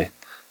until I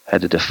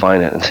had to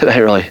define it, and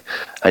then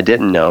I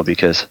didn't know,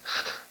 because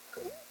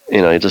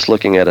just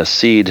looking at a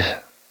seed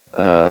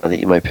that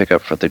you might pick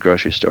up at the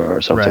grocery store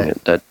or something,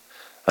 right. that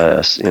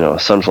a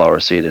sunflower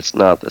seed. It's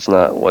not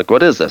like,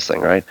 what is this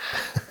thing, right?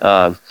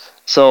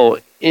 So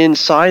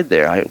inside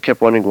there, I kept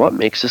wondering, what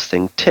makes this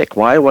thing tick?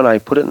 Why, when I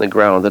put it in the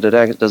ground,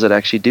 does it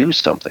actually do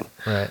something?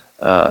 Right.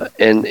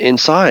 And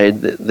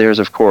inside, there's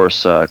of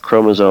course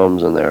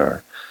chromosomes, and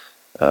there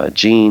are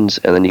genes,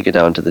 and then you get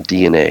down to the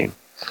DNA.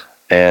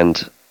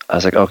 And I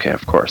was like, okay,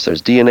 of course,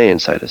 there's DNA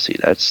inside a seed.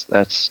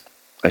 That's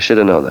I should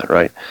have known that,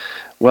 right?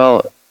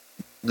 Well,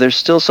 there's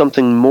still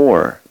something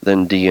more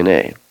than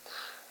DNA.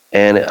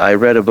 And I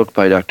read a book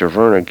by Dr.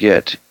 Werner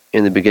Gitt.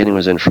 In the beginning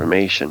was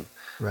information.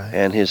 Right.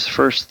 And his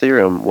first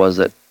theorem was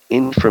that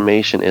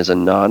information is a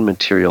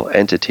non-material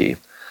entity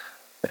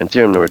And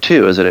theorem number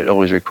 2 is that it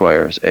always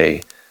requires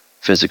a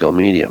physical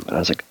medium. And I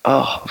was like,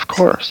 oh, of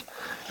course.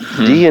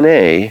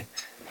 DNA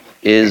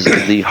is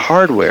the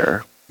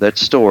hardware that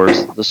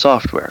stores the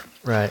software.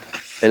 Right.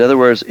 In other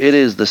words, it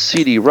is the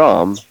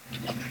CD-ROM,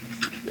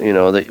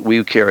 that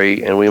we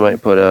carry, and we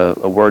might put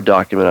a Word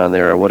document on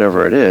there or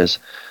whatever it is.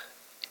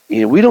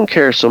 We don't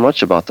care so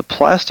much about the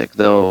plastic,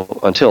 though,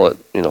 until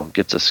it,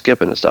 gets a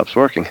skip and it stops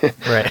working.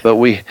 Right. But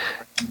we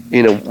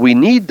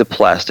need the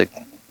plastic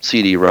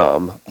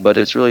CD-ROM, but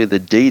it's really the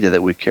data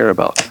that we care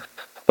about.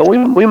 But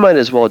we might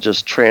as well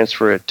just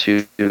transfer it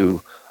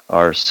to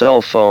our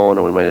cell phone,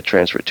 or we might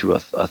transfer it to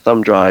a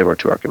thumb drive or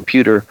to our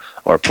computer,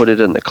 or put it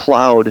in the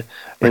cloud.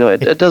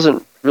 It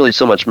doesn't really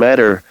so much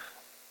matter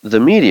the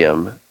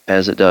medium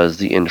as it does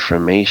the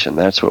information.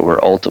 That's what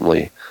we're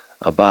ultimately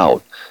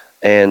about.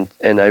 And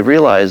I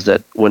realized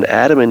that when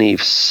Adam and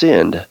Eve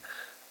sinned,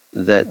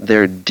 that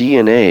their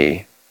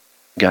DNA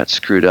got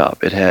screwed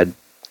up. It had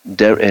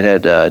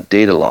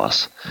data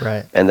loss.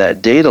 Right. And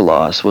that data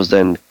loss was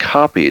then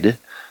copied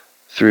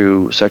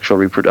through sexual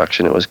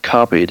reproduction. It was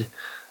copied,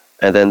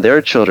 and then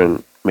their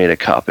children made a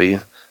copy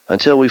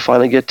until we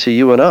finally get to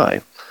you and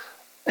I.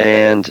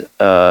 And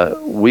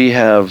we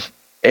have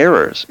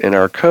errors in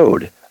our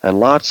code, and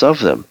lots of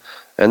them.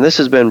 And this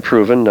has been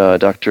proven.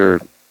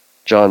 Dr.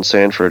 John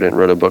Sanford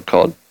wrote a book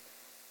called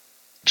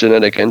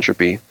Genetic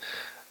Entropy,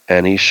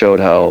 and he showed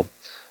how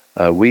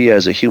we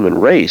as a human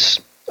race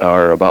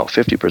are about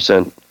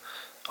 50%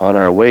 on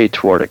our way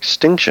toward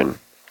extinction,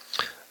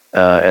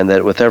 and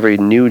that with every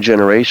new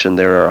generation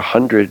there are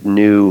 100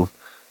 new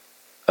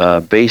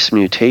base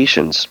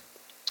mutations,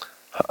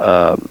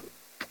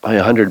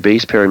 100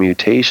 base pair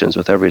mutations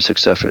with every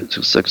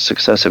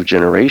successive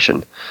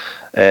generation.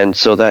 And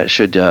so that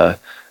should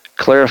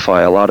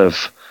clarify a lot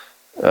of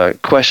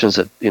questions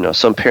that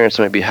some parents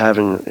might be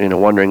having,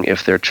 wondering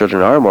if their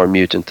children are more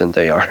mutant than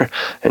they are.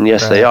 And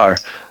yes, they are.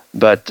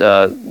 But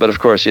of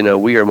course,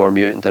 we are more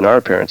mutant than our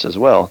parents as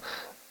well.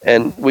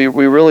 And we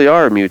really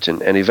are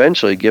mutant. And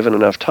eventually, given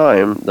enough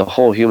time, the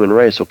whole human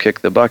race will kick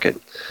the bucket.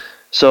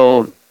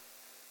 So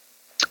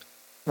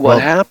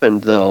what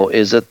happened, though,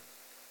 is that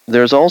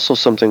there's also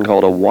something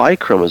called a Y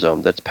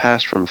chromosome that's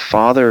passed from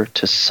father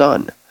to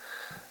son.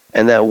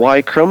 And that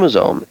Y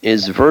chromosome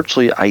is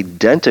virtually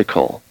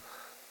identical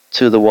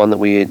to the one that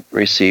we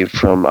received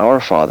from our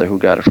father, who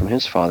got it from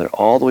his father,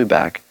 all the way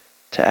back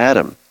to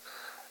Adam.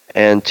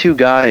 And two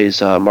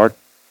guys, Mark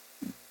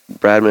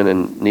Bradman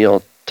and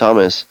Neil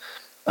Thomas,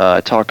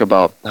 talk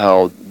about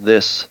how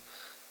this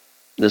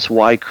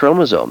Y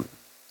chromosome,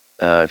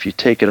 if you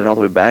take it all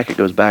the way back, it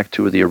goes back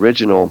to the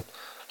original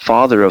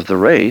father of the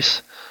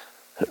race.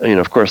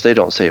 Of course, they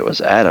don't say it was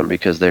Adam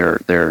because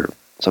they're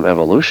some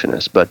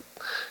evolutionists, but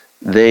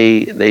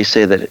they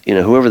say that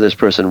whoever this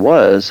person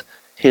was,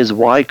 his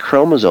Y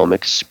chromosome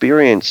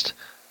experienced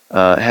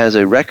has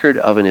a record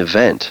of an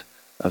event,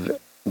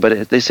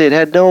 but they say it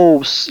had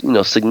no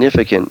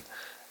significant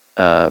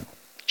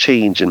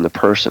change in the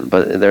person,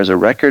 but there's a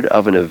record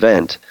of an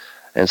event,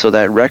 and so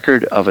that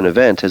record of an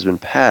event has been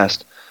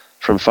passed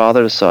from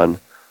father to son,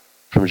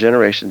 from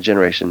generation to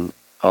generation,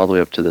 all the way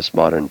up to this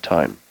modern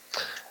time.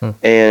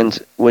 And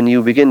when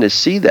you begin to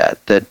see that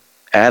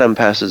Adam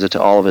passes it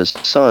to all of his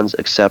sons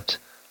except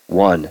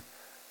one,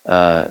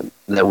 that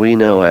we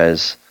know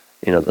as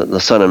the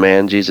Son of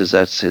Man, Jesus,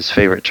 that's his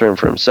favorite term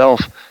for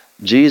himself.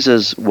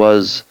 Jesus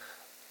was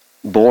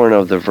born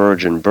of the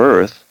virgin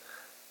birth,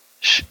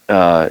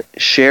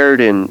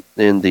 shared in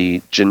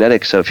the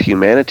genetics of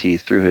humanity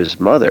through his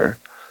mother,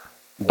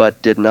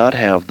 but did not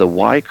have the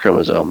Y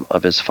chromosome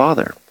of his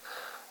father.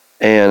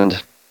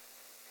 And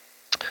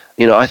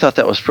I thought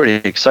that was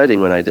pretty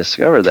exciting when I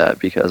discovered that,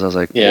 because I was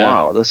like,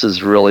 wow, this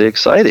is really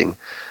exciting.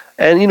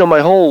 And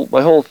my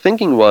whole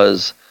thinking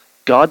was,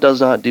 God does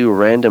not do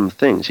random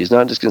things. He's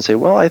not just going to say,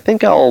 well, I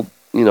think I'll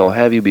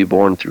have you be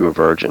born through a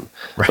virgin.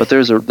 Right. But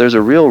there's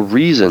a real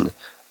reason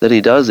that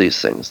he does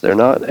these things. They're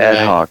not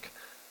ad hoc,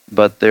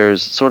 but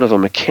there's sort of a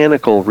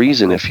mechanical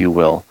reason, if you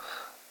will.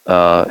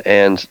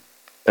 And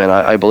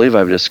I believe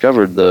I've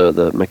discovered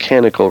the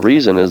mechanical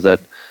reason is that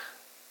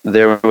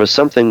there was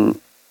something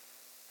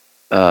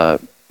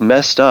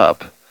messed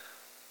up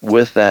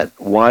with that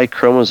Y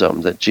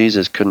chromosome that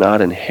Jesus could not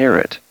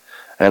inherit.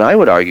 And I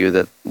would argue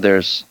that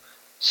there's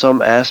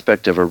some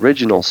aspect of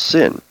original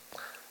sin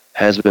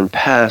has been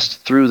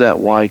passed through that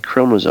Y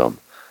chromosome.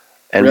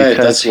 And right,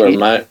 that's where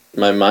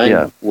my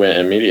mind went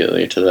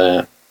immediately to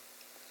that.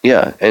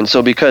 Yeah, and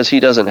so because he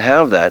doesn't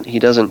have that, he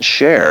doesn't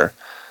share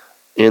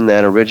in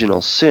that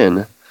original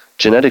sin,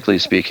 genetically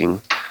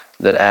speaking,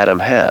 that Adam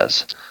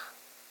has.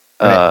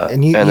 Right.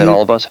 And that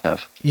all of us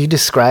have. You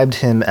described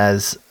him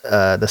as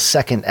the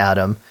second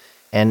Adam,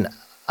 and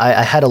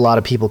I had a lot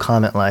of people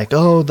comment like,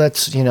 "Oh,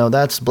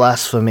 that's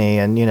blasphemy,"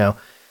 and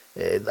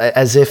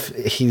as if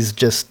he's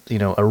just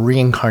a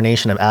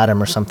reincarnation of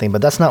Adam or something.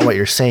 But that's not what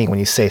you're saying when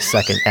you say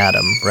second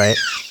Adam, right?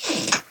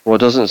 Well,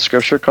 doesn't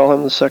Scripture call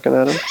him the second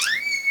Adam?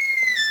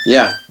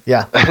 Yeah.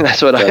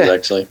 That's what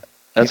actually.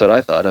 That's what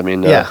I thought. I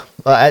mean,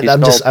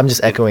 I'm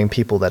just echoing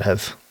people that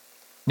have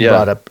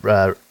brought up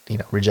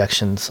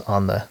rejections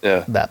on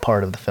that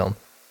part of the film.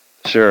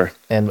 Sure.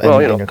 And well,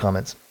 in your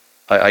comments.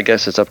 I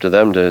guess it's up to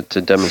them to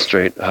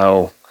demonstrate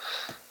how,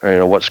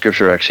 or what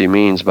Scripture actually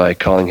means by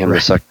calling him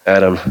the second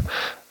Adam.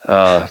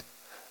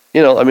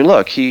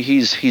 Look,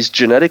 he's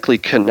genetically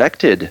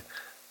connected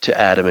to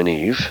Adam and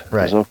Eve. Right.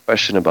 There's no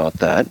question about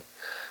that.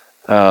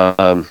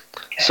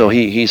 So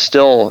he's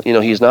still,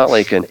 he's not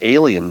like an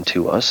alien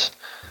to us.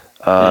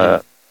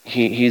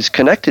 He's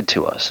connected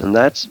to us, and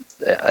that's,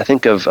 I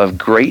think, of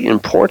great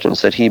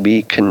importance that he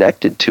be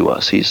connected to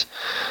us. He's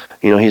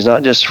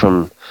not just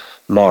from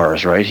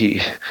Mars, right?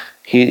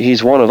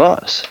 He's one of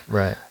us.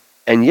 Right.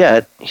 And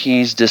yet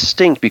he's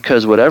distinct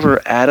because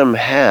whatever Adam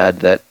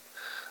had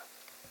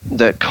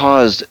that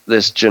caused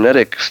this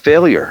genetic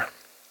failure,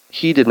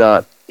 he did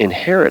not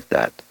inherit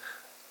that.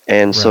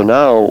 And so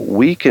now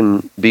we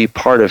can be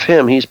part of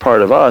him, he's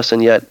part of us,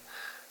 and yet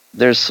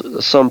there's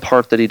some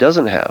part that he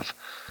doesn't have.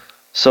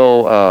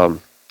 So,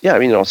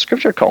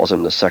 Scripture calls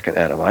him the second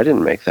Adam. I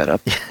didn't make that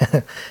up.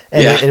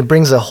 And it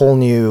brings a whole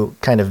new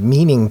kind of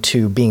meaning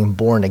to being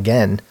born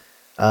again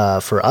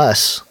for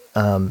us.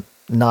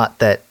 Not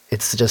that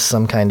it's just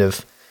some kind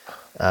of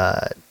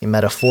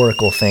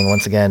metaphorical thing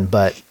once again,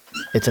 but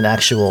it's an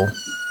actual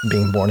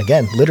being born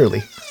again,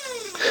 literally.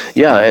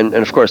 Yeah, and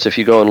of course, if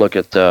you go and look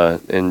at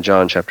in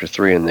John chapter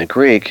 3 in the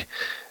Greek,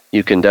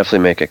 you can definitely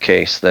make a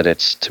case that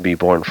it's to be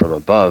born from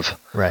above,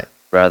 right?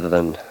 Rather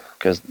than,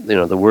 because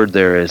the word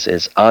there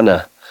is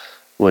ana,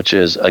 which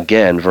is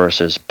again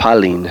versus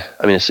palin.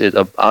 I mean,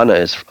 ana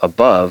is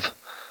above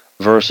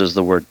versus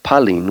the word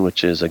palin,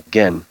 which is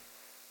again.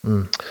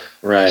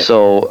 Right.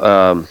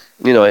 So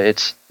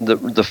it's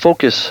the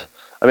focus.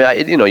 I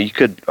mean, you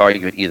could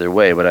argue it either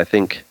way, but I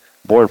think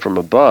born from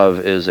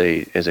above is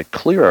a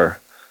clearer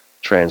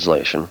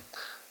translation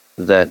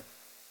that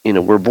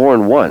we're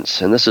born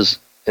once, and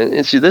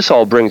this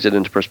all brings it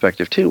into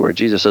perspective too, where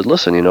Jesus said,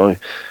 listen,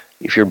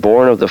 if you're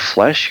born of the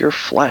flesh, you're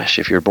flesh.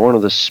 If you're born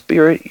of the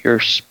spirit,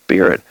 you're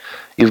spirit.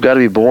 You've got to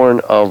be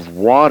born of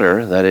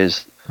water, that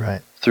is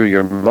through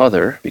your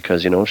mother,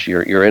 because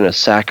you're in a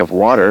sack of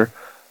water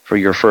for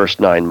your first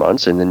 9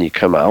 months, and then you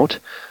come out,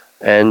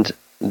 and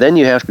then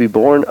you have to be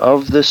born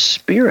of the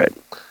Spirit.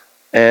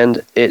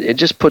 And it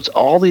just puts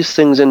all these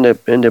things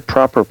into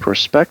proper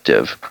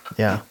perspective.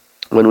 Yeah.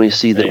 When we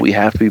see that we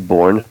have to be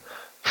born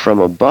from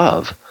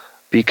above,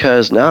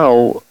 because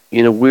now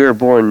we're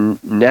born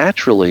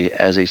naturally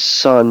as a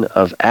son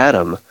of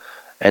Adam,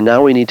 and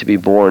now we need to be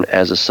born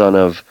as a son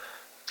of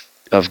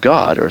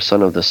God, or a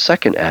son of the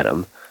second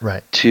Adam,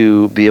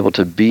 to be able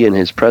to be in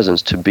his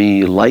presence, to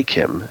be like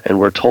him. And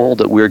we're told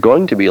that we're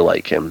going to be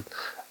like him.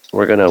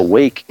 We're going to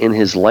awake in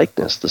his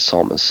likeness, the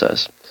psalmist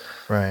says.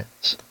 Right.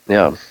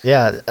 Yeah.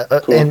 Yeah.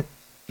 Cool.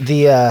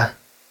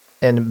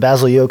 And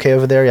Basil, you okay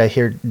over there? I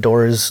hear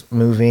doors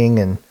moving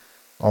and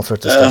all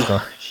sorts of stuff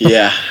going.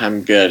 Yeah,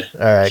 I'm good.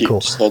 All right, cool.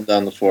 Just hold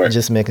down the fort.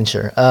 Just making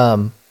sure.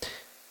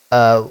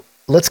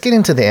 Let's get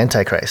into the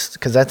Antichrist,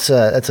 because that's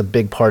a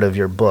big part of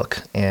your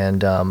book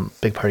and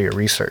big part of your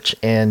research.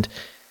 And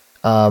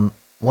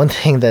one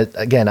thing that,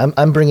 again,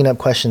 I'm bringing up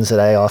questions that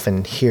I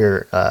often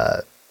hear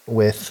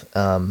with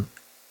some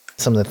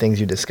of the things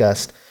you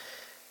discussed.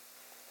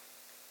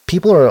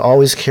 People are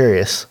always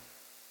curious,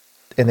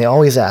 and they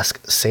always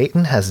ask,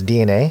 Satan has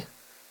DNA?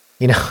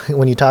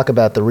 When you talk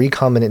about the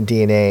recombinant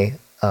DNA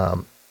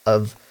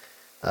of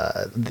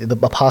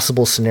the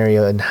possible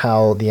scenario and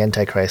how the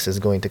Antichrist is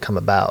going to come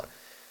about,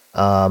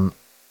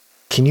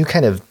 can you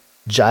kind of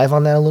jive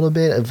on that a little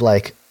bit of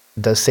like,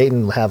 does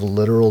Satan have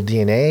literal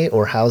DNA,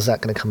 or how is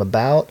that going to come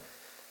about?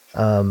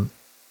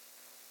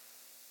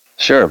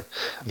 Sure.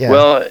 Yeah.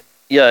 Well,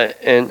 yeah,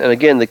 and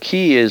again, the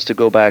key is to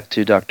go back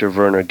to Dr.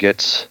 Werner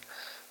Gitt's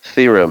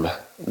theorem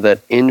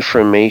that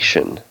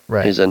information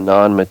is a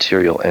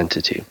non-material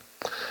entity.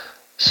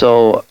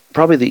 So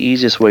probably the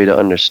easiest way to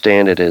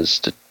understand it is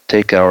to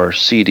take our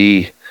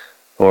CD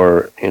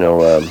or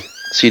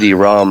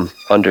CD-ROM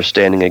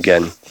understanding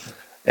again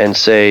and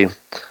say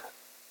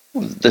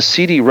the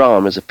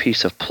CD-ROM is a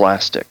piece of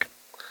plastic,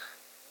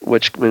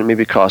 which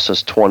maybe costs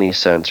us 20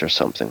 cents or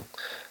something.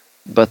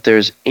 But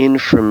there's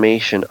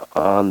information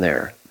on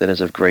there that is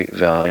of great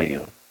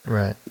value.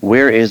 Right.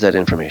 Where is that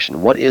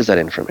information? What is that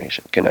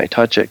information? Can I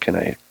touch it? Can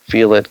I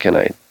feel it? Can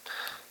I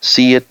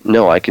see it?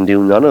 No, I can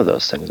do none of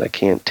those things. I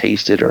can't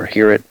taste it or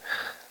hear it.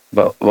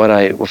 But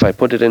if I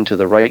put it into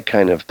the right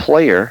kind of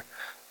player,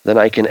 then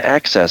I can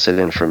access that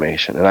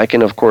information. And I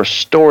can, of course,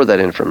 store that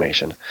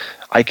information.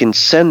 I can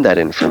send that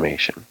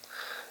information.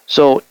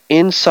 So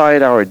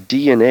inside our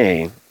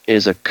DNA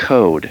is a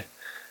code.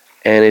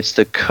 And it's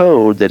the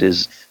code that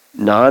is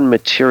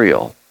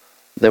non-material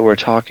that we're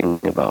talking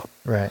about.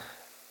 Right.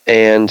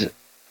 And,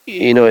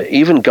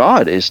 even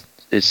God it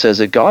says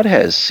that God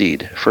has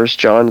seed. 1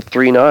 John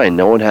 3:9,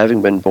 no one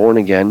having been born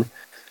again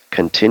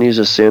continues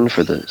to sin,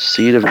 for the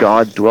seed of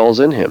God dwells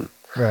in him.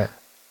 Right.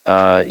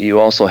 You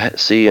also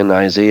see in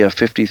Isaiah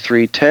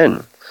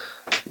 53:10,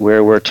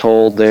 where we're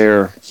told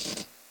there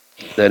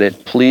that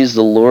it pleased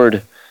the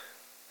Lord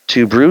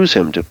to bruise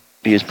him,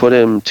 he has put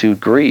him to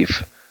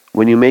grief.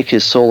 When you make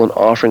his soul an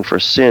offering for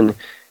sin,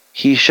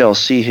 he shall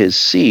see his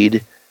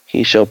seed,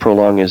 he shall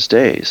prolong his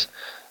days.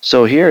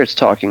 So here it's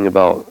talking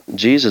about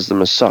Jesus, the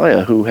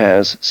Messiah, who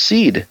has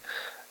seed.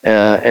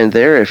 And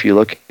there, if you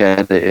look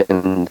at it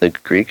in the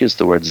Greek, it's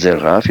the word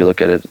zerah. If you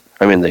look at it,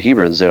 the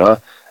Hebrew,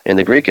 zerah. In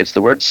the Greek, it's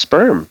the word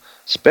sperm,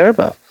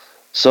 sperma.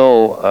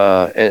 So,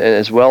 and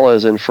as well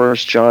as in 1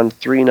 John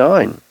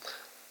 3:9,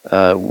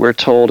 we're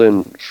told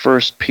in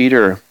 1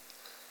 Peter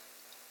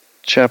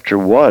chapter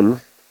 1,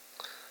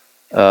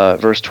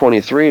 verse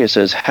 23, it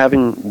says,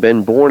 having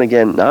been born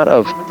again, not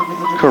of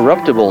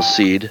corruptible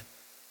seed,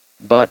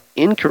 but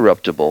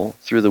incorruptible,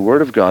 through the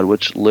word of God,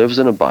 which lives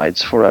and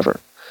abides forever.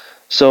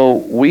 So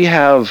we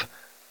have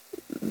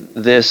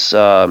this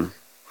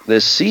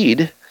this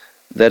seed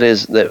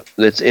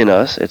that's in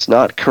us. It's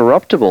not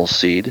corruptible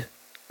seed.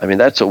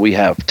 That's what we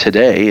have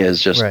today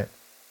as just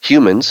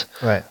humans.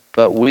 Right.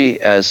 But we,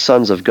 as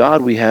sons of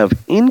God, we have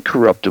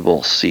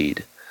incorruptible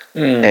seed.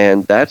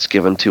 And that's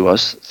given to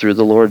us through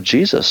the Lord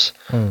Jesus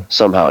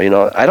somehow.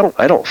 I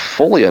don't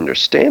fully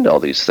understand all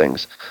these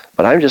things,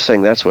 but I'm just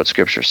saying that's what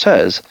Scripture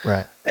says.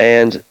 Right.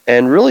 And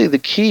really the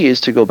key is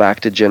to go back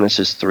to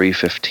Genesis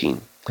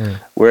 3:15,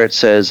 where it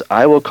says,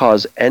 I will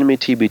cause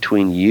enmity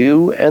between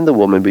you and the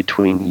woman,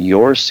 between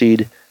your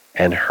seed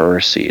and her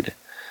seed.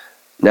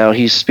 Now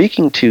he's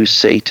speaking to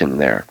Satan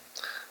there,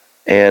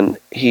 and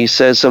he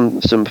says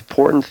some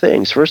important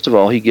things. First of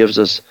all, he gives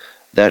us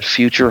that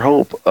future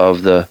hope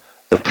of the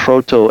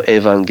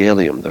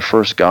proto-evangelium, the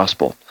first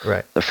gospel,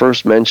 the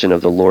first mention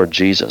of the Lord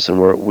Jesus. And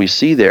we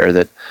see there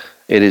that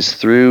it is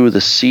through the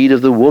seed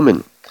of the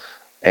woman.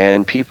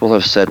 And people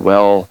have said,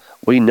 well,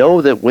 we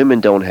know that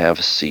women don't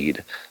have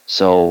seed,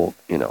 so,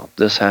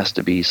 this has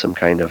to be some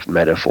kind of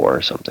metaphor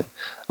or something.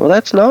 Well,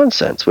 that's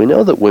nonsense. We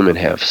know that women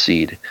have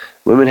seed.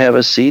 Women have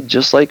a seed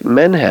just like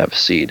men have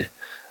seed.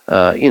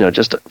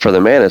 Just for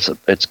the man,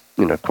 it's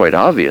quite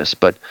obvious.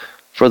 But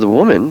for the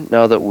woman,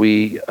 now that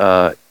we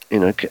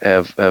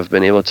have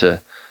been able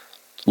to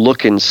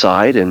look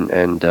inside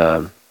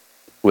and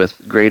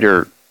with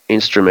greater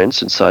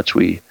instruments and such,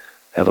 we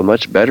have a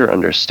much better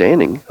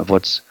understanding of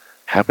what's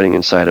happening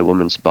inside a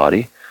woman's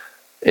body.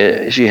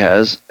 She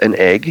has an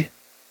egg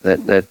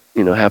that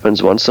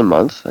happens once a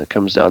month. It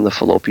comes down the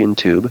fallopian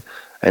tube,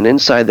 and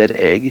inside that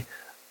egg,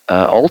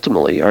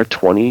 ultimately, are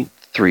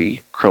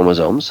 23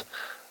 chromosomes,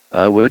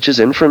 which is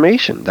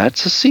information.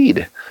 That's a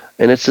seed,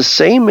 and it's the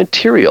same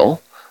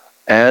material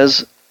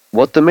as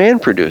what the man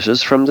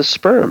produces from the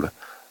sperm.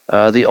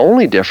 The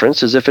only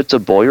difference is if it's a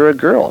boy or a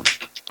girl.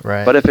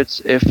 Right. But if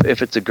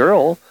it's a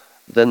girl,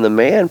 then the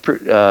man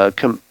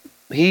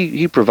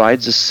he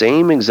provides the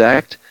same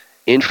exact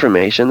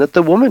information that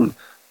the woman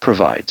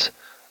provides,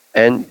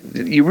 and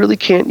you really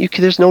can't.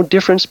 There's no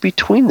difference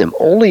between them.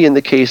 Only in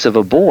the case of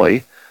a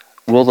boy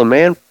will the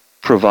man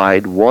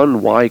provide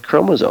one Y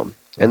chromosome,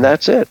 and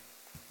that's it.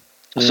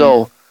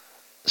 So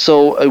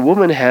a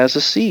woman has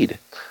a seed,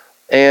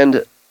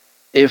 and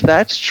if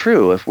that's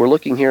true, if we're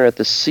looking here at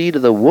the seed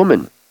of the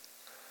woman,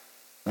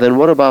 then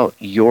what about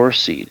your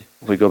seed?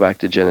 If we go back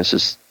to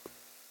Genesis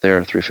there,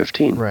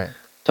 3:15,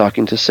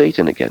 talking to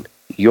Satan again,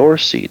 your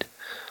seed.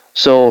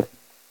 So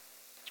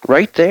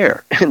right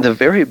there, in the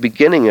very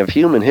beginning of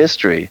human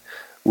history,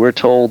 we're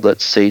told that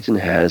Satan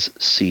has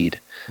seed.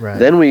 Right.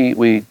 Then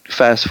we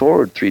fast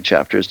forward 3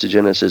 chapters to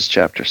Genesis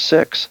chapter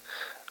 6,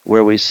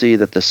 where we see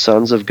that the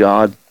sons of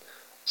God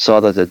saw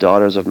that the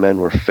daughters of men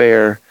were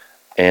fair,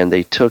 and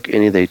they took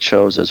any they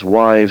chose as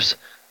wives,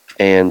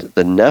 and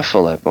the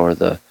Nephilim, or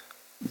the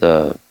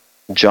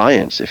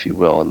giants, if you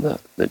will, in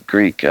the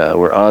Greek,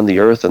 were on the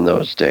earth in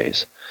those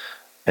days.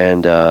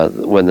 And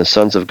when the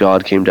sons of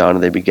God came down,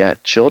 and they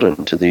begat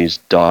children to these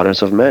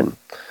daughters of men.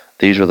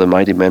 These were the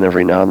mighty men of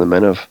renown, the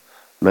men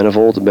of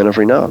old, the men of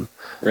renown.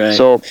 Right.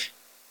 So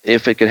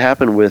if it could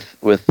happen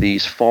with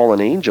these fallen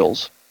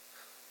angels,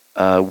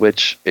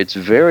 which it's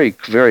very,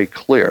 very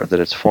clear that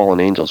it's fallen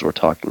angels we're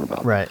talking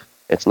about. Right.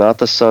 It's not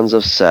the sons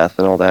of Seth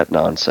and all that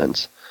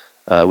nonsense,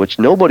 which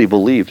nobody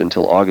believed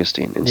until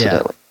Augustine,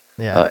 incidentally.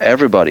 Yeah.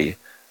 Everybody,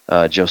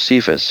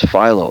 Josephus,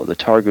 Philo, the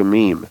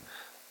Targumim,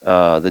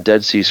 the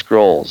Dead Sea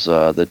Scrolls,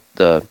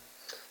 the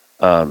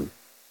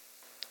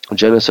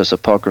Genesis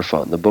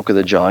Apocryphon, the Book of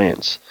the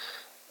Giants,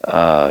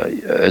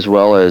 as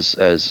well as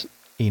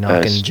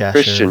Enoch and Jasher.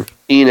 Christian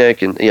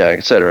Enoch and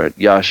etc.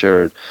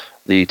 Jasher,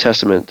 the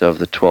Testament of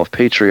the 12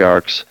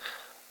 Patriarchs,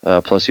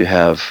 plus you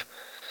have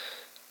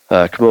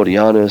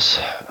Commodianus,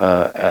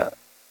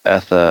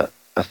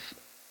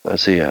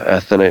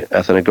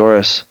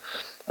 Athenagoras.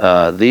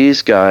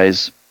 These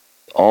guys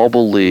all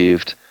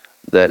believed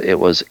that it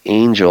was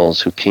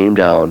angels who came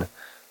down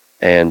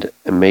and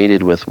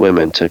mated with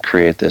women to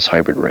create this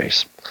hybrid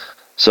race.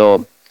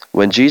 So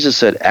when Jesus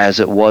said, as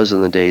it was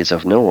in the days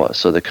of Noah,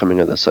 so the coming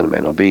of the Son of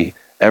Man will be,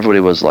 everybody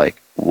was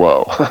like,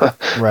 whoa.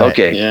 Right.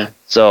 Okay. Yeah.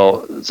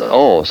 So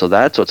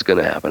that's what's going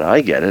to happen.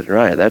 I get it.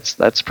 Right.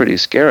 That's pretty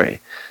scary.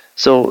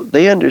 So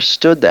they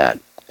understood that.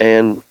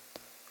 And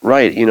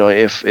right,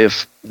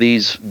 if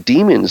these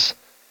demons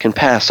can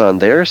pass on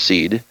their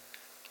seed,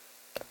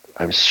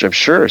 I'm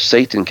sure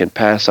Satan can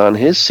pass on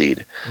his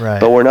seed. Right.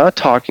 But we're not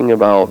talking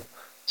about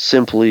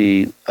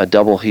simply a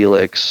double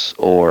helix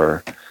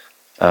or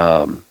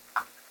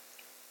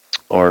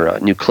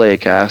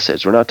nucleic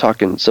acids. We're not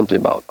talking simply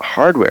about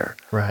hardware.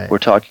 Right. We're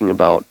talking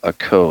about a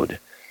code.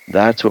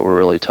 That's what we're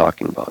really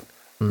talking about.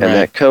 Right. And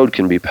that code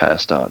can be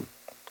passed on.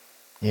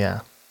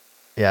 Yeah.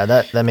 Yeah,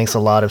 that makes a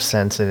lot of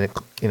sense, and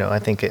I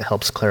think it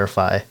helps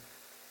clarify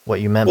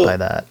what you meant by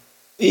that.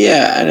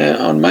 Yeah, and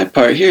on my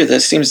part here,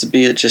 that seems to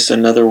be just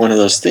another one of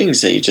those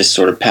things that you just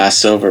sort of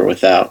pass over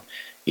without,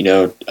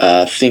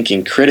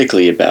 thinking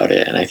critically about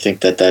it. And I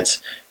think that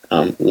that's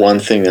one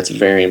thing that's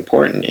very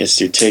important, is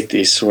to take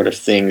these sort of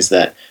things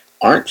that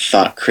aren't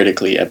thought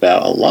critically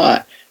about a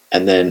lot,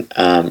 and then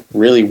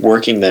really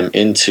working them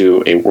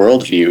into a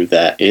worldview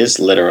that is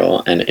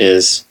literal and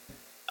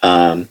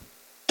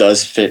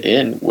does fit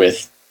in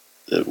with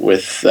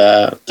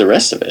the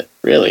rest of it,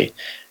 really.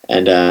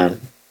 And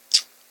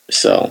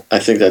so I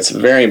think that's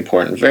very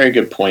important. Very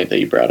good point that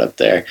you brought up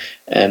there,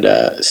 and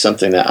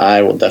something that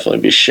I will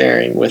definitely be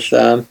sharing with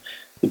the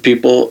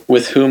people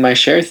with whom I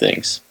share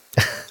things.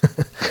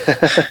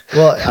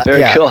 Well,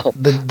 Very cool.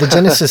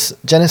 The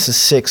Genesis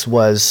 6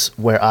 was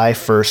where I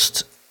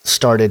first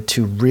started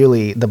to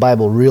the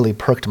Bible really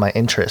perked my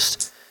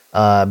interest,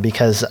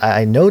 because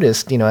I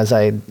noticed,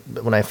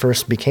 when I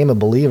first became a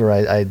believer,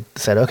 I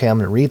said, okay, I'm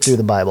going to read through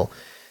the Bible,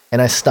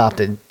 and I stopped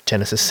at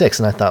Genesis 6,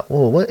 and I thought,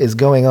 whoa, what is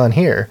going on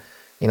here?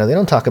 They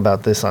don't talk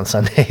about this on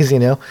Sundays,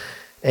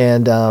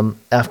 And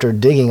after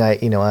digging, I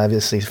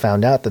obviously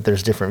found out that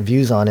there's different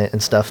views on it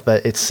and stuff,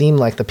 but it seemed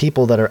like the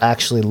people that are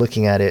actually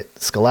looking at it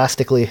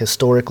scholastically,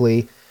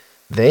 historically,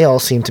 they all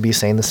seem to be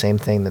saying the same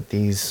thing, that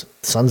these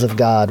sons of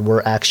God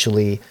were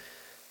actually,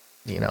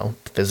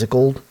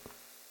 physical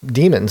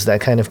demons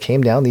that kind of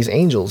came down, these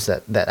angels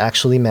that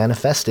actually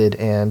manifested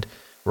and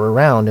were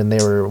around, and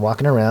they were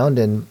walking around,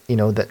 and,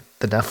 that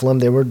the Nephilim,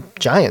 they were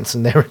giants,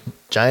 and they were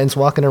giants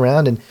walking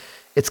around, and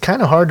it's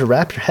kind of hard to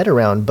wrap your head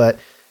around, but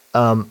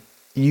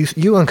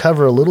you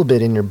uncover a little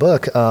bit in your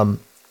book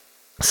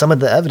some of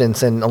the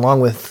evidence, and along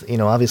with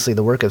obviously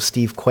the work of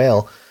Steve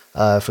Quayle.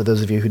 For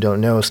those of you who don't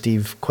know,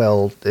 Steve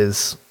Quayle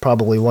is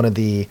probably one of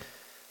the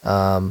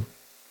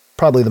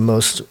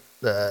most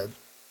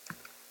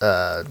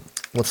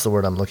what's the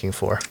word I'm looking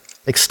for?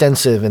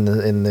 Extensive in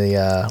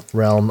the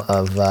realm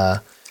of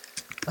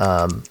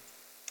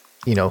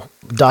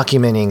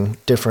documenting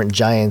different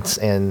giants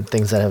and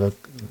things that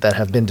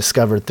have been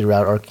discovered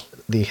throughout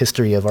the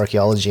history of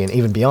archaeology and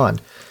even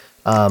beyond.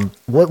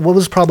 What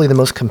was probably the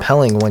most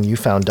compelling one you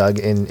found, Doug,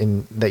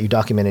 in that you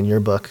document in your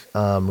book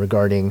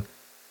regarding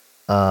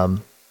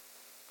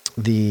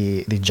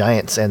the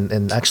giants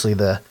and actually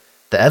the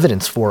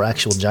evidence for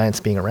actual giants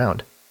being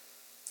around?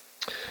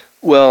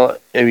 Well,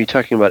 are you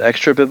talking about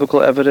extra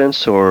biblical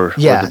evidence or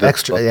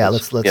extra? Yeah,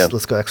 let's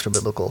go extra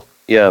biblical.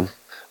 Yeah,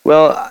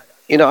 well,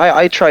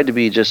 I tried to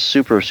be just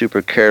super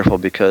careful,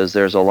 because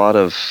there's a lot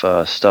of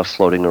stuff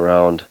floating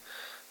around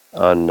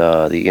on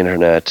the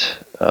internet,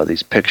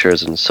 these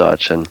pictures and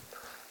such, and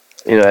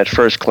at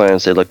first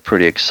glance they look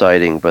pretty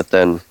exciting, but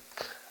then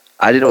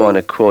I didn't want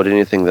to quote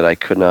anything that I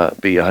could not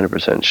be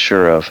 100%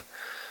 sure of.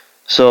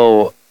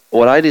 So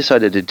what I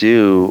decided to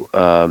do,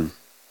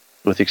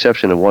 with the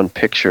exception of one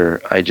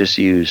picture, I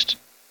used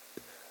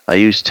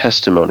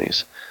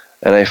testimonies,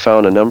 and I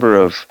found a number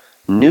of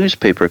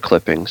newspaper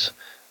clippings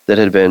that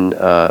had been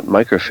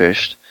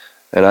microfished,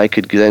 and I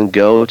could then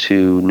go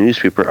to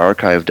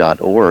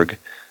newspaperarchive.org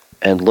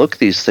and look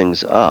these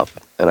things up,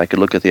 and I could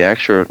look at the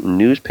actual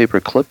newspaper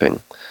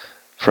clipping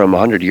from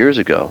 100 years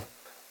ago,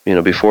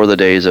 before the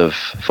days of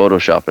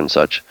Photoshop and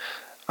such.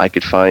 I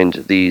could find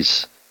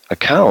these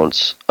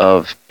accounts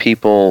of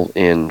people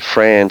in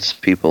France,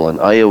 people in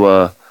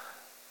Iowa,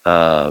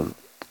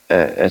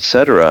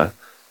 etc.,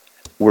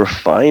 were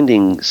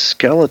finding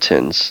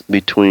skeletons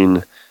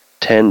between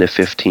 10 to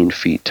 15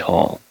 feet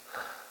tall.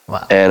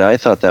 Wow. And I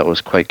thought that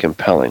was quite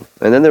compelling.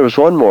 And then there was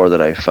one more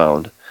that I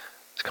found.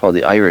 It's called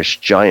the Irish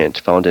Giant,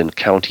 found in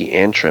County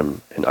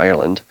Antrim in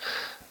Ireland.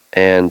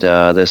 And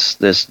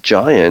this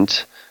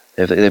giant,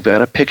 they've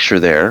got a picture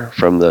there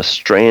from the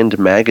Strand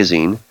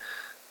magazine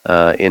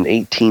in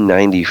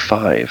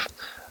 1895.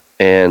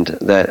 And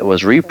that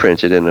was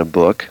reprinted in a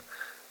book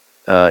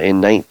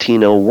in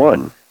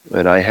 1901.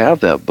 And I have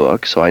that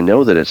book, so I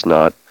know that it's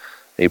not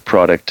a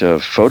product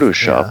of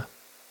Photoshop. Yeah.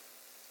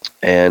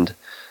 And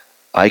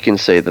I can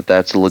say that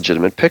that's a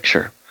legitimate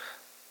picture.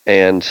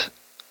 And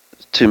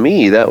to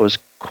me, that was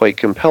quite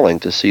compelling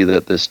to see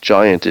that this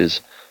giant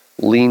is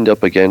leaned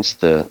up against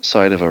the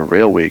side of a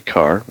railway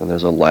car, and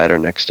there's a ladder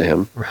next to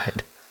him.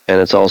 Right. And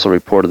it's also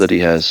reported that he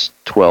has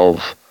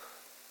 12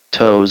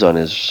 toes on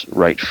his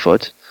right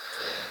foot.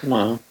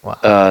 Wow.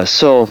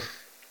 So,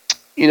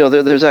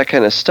 there's that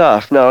kind of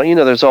stuff. Now,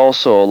 there's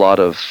also a lot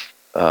of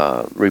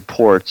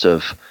reports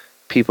of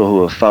people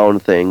who have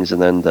found things,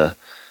 and then the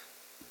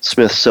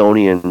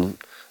Smithsonian,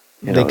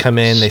 they come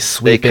in, they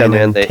sweep in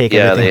and take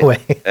everything away.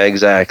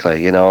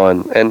 Exactly,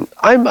 and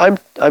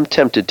I'm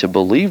tempted to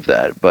believe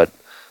that, but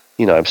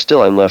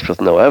I'm left with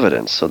no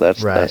evidence, so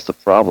that's the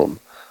problem.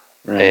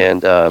 Right.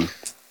 And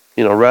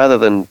rather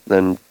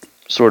than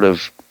sort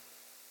of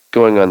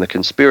going on the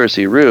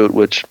conspiracy route,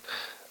 which,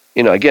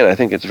 again, I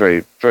think it's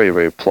very, very,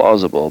 very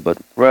plausible. But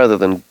rather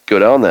than go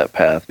down that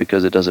path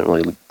because it doesn't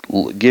really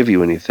give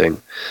you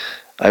anything,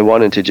 I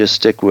wanted to just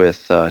stick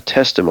with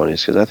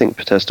testimonies, because I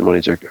think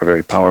testimonies are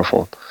very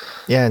powerful.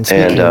 Yeah, and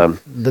speaking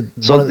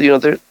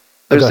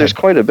there's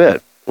quite a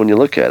bit when you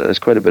look at it. There's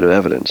quite a bit of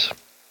evidence.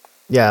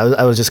 Yeah,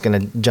 I was just going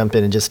to jump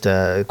in and just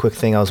a quick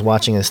thing. I was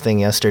watching this thing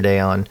yesterday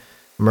on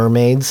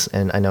mermaids,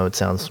 and I know it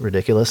sounds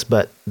ridiculous,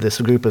 but this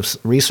group of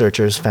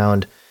researchers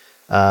found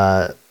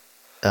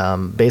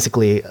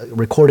basically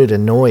recorded a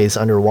noise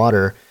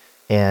underwater,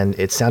 and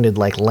it sounded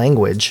like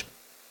language,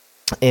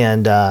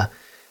 and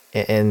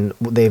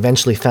they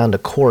eventually found a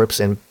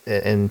corpse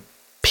and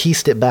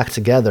pieced it back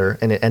together,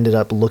 and it ended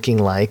up looking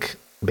like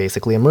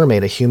basically a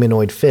mermaid, a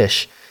humanoid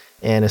fish.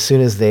 And as soon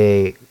as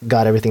they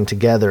got everything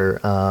together,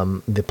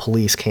 the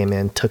police came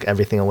in, took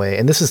everything away.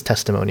 And this is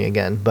testimony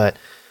again, but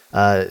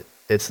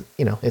it's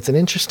an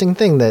interesting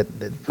thing that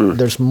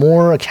there's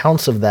more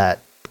accounts of that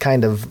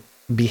kind of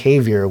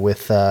behavior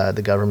with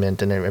the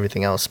government and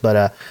everything else.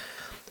 But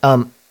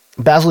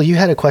Basil, you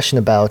had a question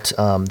about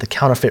the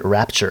counterfeit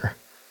rapture.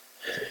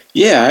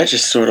 Yeah, I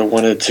just sort of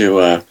wanted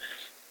to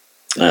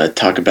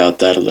talk about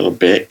that a little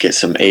bit, get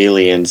some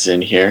aliens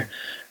in here.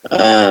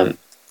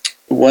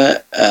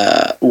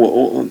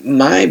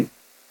 My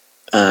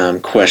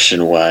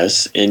question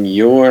was, in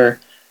your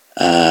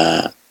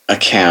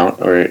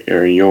account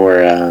or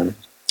your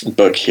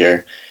book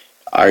here,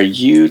 are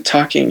you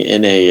talking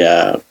in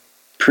a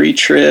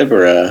pre-trib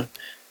or a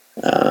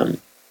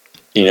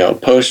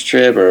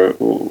post-trib, or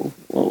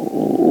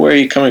where are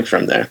you coming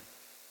from there?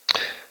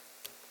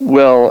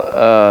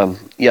 Well,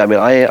 I mean,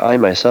 I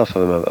myself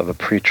am of a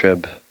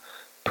pre-trib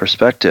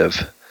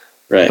perspective.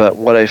 Right. But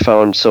what I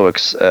found so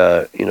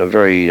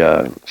very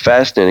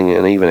fascinating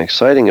and even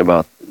exciting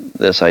about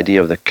this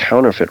idea of the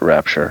counterfeit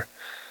rapture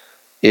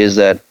is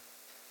that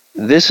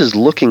this is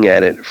looking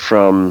at it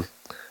from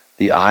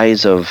the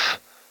eyes of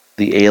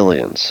the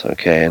aliens,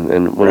 okay?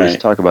 And when we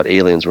talk about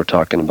aliens, we're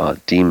talking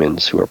about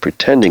demons who are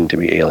pretending to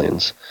be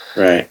aliens.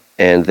 Right.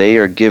 And they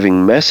are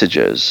giving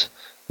messages,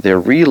 they're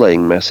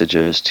relaying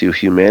messages to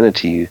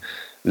humanity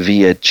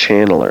via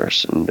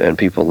channelers and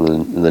people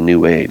in the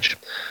New Age.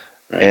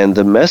 Right. And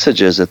the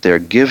messages that they're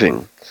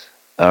giving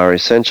are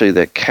essentially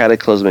that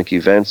cataclysmic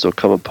events will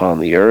come upon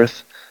the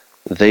earth.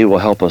 They will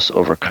help us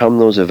overcome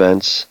those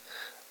events.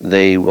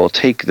 They will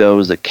take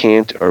those that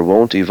can't or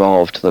won't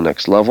evolve to the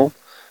next level.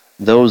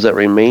 Those that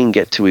remain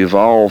get to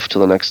evolve to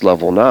the next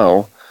level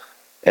now.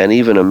 And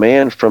even a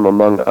man from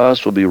among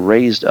us will be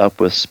raised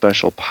up with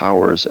special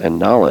powers and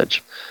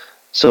knowledge.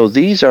 So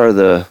these are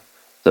the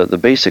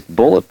basic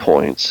bullet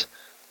points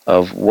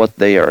of what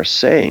they are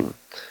saying.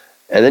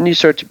 And then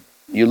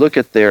you look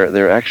at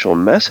their actual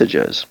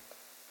messages.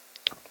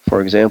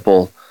 For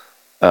example,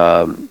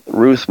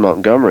 Ruth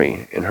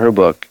Montgomery, in her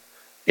book,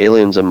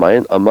 Aliens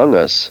Among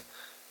Us,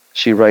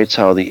 she writes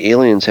how the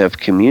aliens have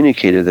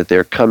communicated that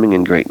they're coming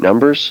in great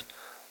numbers,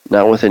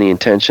 not with any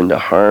intention to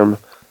harm,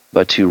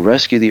 but to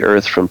rescue the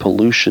Earth from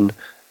pollution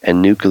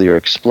and nuclear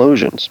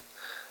explosions.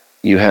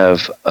 You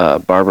have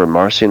Barbara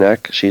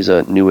Marcinek. She's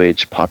a New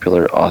Age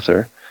popular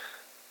author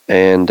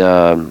and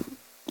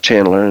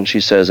channeler, and she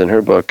says in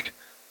her book,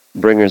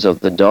 Bringers of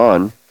the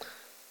Dawn,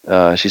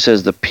 she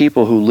says, the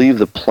people who leave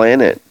the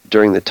planet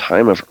during the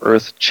time of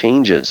Earth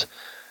changes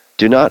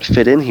do not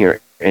fit in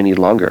here any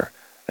longer,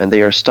 and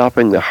they are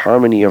stopping the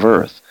harmony of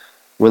Earth.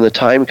 When the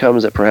time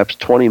comes that perhaps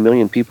 20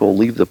 million people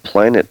leave the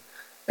planet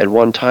at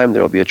one time,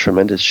 there will be a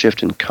tremendous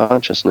shift in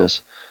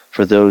consciousness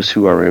for those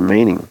who are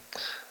remaining.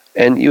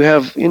 And you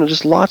have,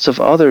 just lots of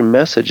other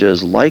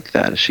messages like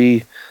that.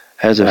 She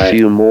has a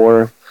few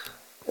more,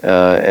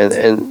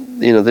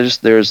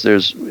 there's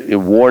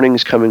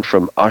warnings coming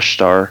from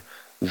Ashtar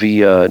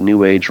via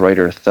New Age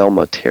writer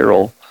Thelma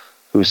Terrell,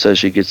 who says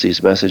she gets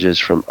these messages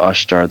from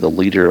Ashtar, the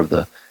leader of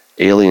the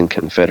Alien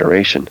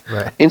Confederation.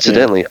 Right.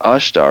 Incidentally,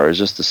 Ashtar is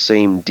just the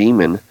same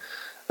demon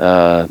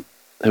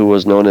who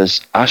was known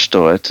as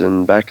Ashtoreth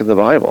in back in the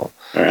Bible.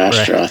 Or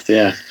Ashtaroth,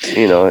 yeah.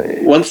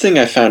 One thing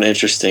I found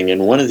interesting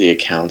in one of the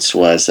accounts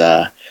was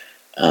the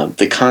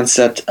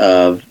concept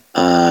of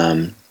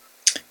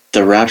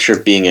the rapture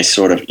being a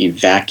sort of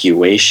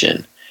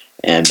evacuation,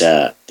 and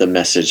the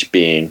message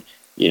being,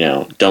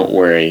 don't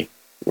worry,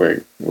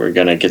 we're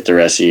going to get the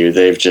rest of you.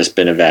 They've just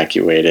been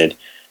evacuated,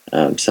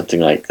 something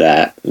like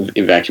that,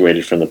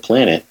 evacuated from the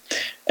planet.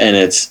 And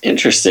it's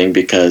interesting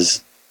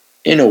because,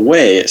 in a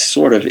way, it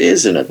sort of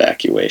is an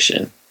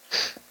evacuation.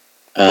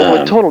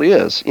 Well, it totally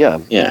is, yeah.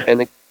 Yeah.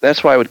 And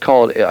that's why I'd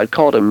call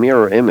it a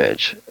mirror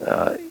image.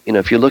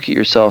 If you look at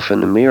yourself in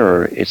the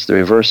mirror, it's the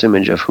reverse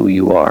image of who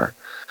you are.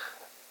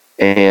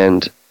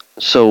 And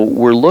so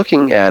we're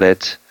looking at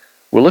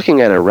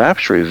a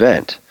rapture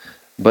event,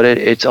 but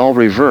it's all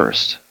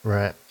reversed.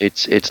 Right.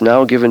 It's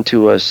now given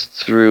to us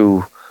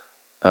through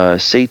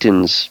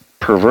Satan's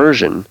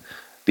perversion,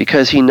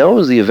 because he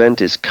knows the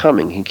event is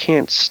coming. He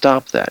can't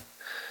stop that.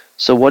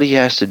 So what he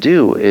has to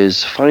do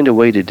is find a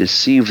way to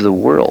deceive the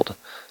world,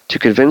 to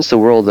convince the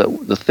world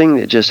that the thing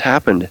that just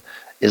happened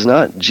is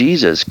not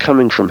Jesus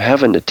coming from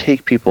heaven to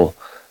take people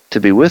to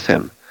be with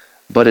him,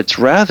 but it's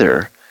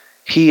rather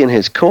he and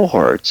his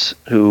cohorts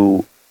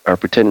who are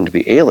pretending to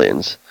be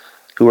aliens,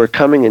 who are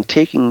coming and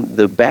taking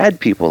the bad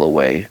people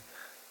away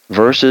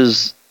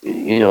versus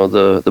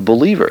the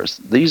believers.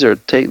 These are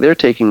they're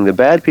taking the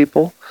bad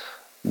people,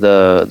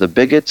 the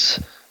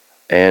bigots,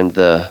 and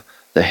the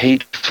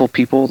hateful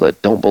people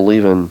that don't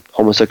believe in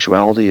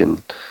homosexuality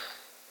and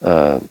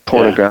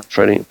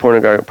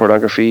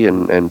pornography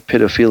and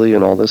pedophilia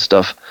and all this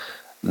stuff.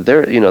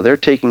 They're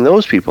taking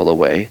those people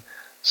away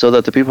so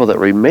that the people that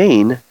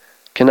remain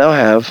can now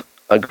have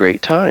a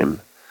great time.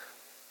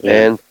 Yeah.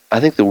 And I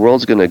think the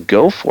world's going to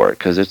go for it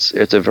because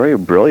it's a very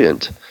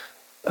brilliant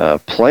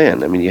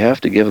plan. I mean, you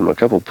have to give them a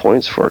couple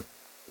points for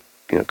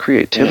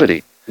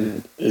creativity. Yeah.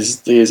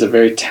 He's a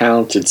very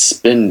talented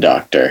spin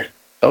doctor.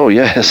 Oh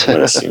yes, what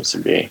it seems to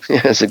be.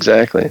 Yes,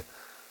 exactly.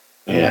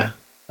 Yeah.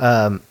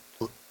 The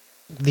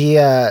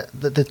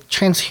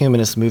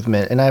transhumanist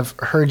movement, and I've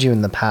heard you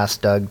in the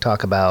past, Doug,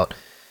 talk about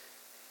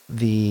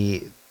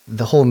the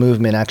whole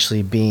movement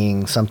actually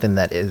being something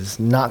that is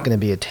not going to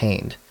be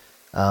attained.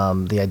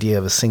 The idea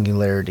of a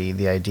singularity,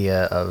 the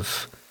idea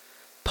of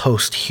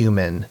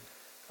post-human.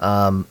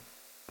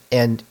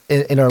 And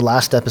in our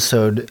last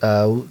episode,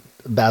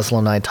 Basil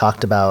and I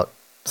talked about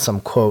some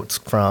quotes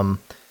from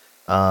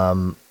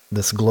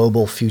this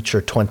Global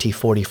Future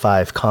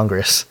 2045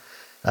 Congress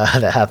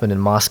that happened in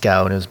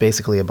Moscow, and it was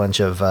basically a bunch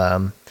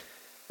of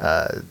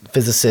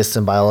physicists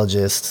and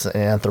biologists and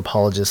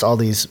anthropologists, all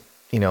these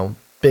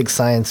big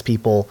science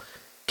people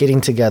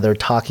getting together,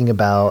 talking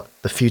about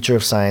the future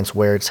of science,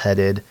 where it's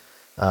headed.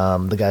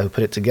 The guy who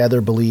put it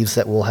together believes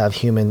that we'll have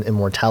human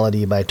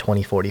immortality by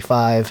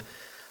 2045.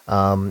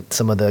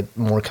 Some of the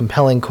more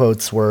compelling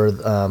quotes were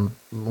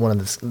one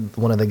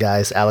of the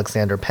guys,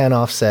 Alexander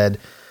Panoff, said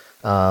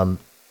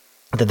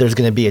that there's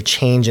going to be a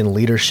change in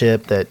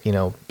leadership, that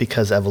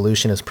because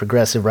evolution is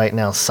progressive right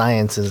now,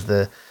 science is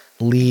the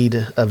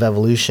lead of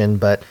evolution.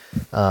 But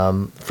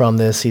from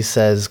this, he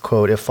says,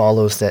 quote, "It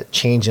follows that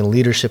change in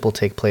leadership will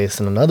take place,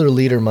 and another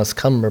leader must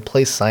come and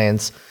replace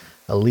science,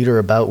 a leader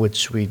about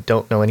which we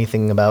don't know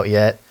anything about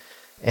yet."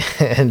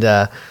 And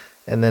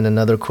then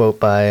another quote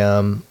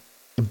by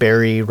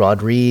Barry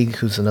Rodriguez,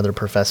 who's another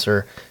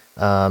professor,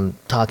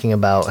 talking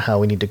about how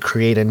we need to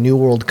create a new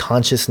world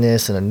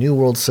consciousness and a new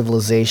world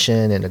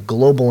civilization and a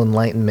global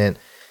enlightenment.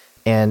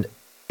 And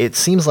it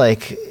seems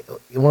like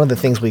one of the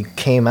things we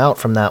came out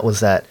from that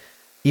was that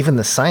even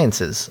the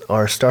sciences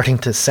are starting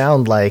to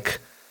sound like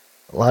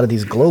a lot of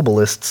these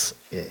globalists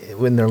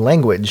in their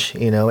language,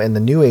 and the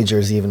New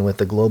Agers even with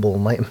the global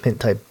enlightenment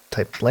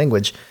type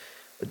language.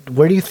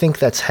 Where do you think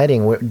that's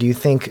heading? Where do you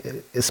think,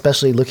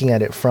 especially looking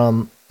at it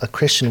from a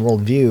Christian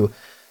worldview,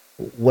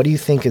 what do you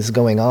think is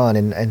going on,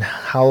 and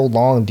how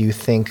long do you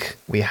think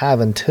we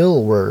have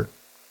until we're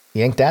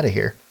yanked out of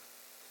here?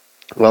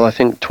 Well, I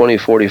think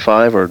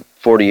 2045 or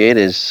 48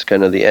 is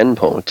kind of the end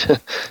point.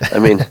 I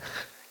mean,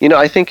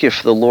 I think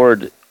if the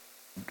Lord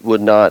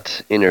would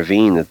not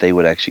intervene, that they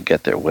would actually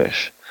get their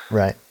wish.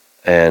 Right.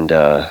 And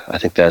I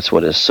think that's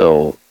what is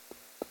so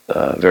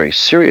very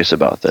serious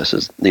about this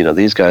is,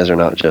 these guys are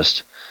not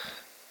just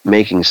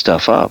making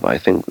stuff up. I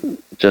think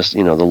just,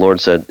 the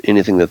Lord said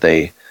anything that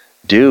they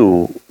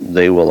do,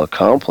 they will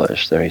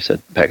accomplish. There he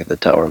said back at the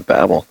Tower of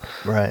Babel.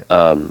 Right.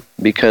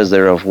 Because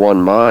they're of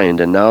one mind.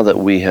 And now that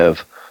we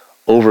have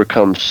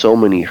overcome so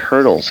many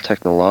hurdles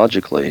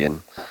technologically,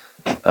 and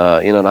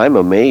and I'm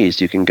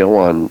amazed. You can go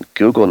on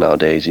Google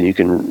nowadays and you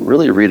can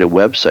really read a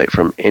website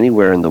from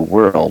anywhere in the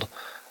world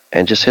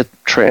and just hit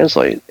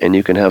translate, and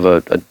you can have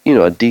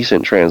a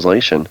decent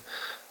translation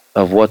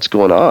of what's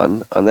going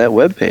on that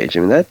web page. I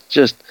mean, that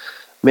just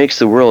makes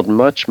the world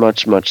much,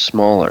 much, much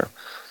smaller.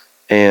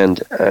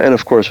 And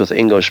of course, with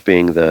English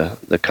being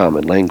the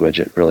common language,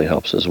 it really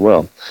helps as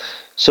well.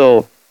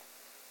 So,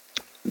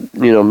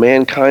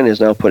 mankind is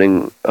now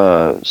putting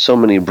so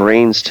many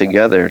brains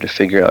together to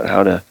figure out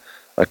how to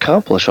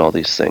accomplish all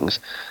these things.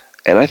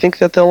 And I think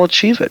that they'll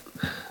achieve it.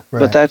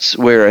 Right. But that's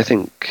where I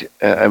think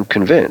I'm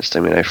convinced. I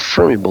mean, I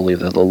firmly believe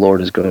that the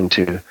Lord is going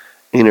to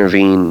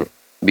intervene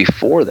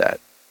before that,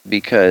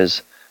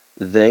 because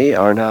they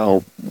are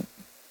now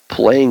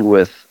playing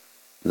with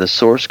the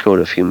source code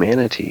of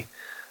humanity.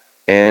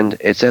 And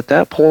it's at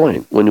that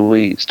point when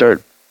we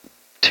start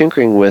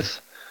tinkering with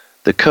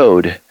the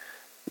code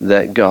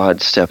that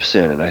God steps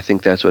in. And I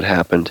think that's what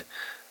happened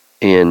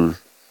in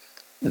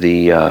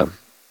the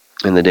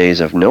days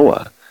of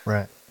Noah.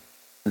 Right.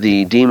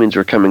 The demons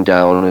were coming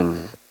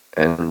down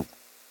and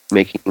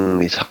making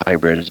these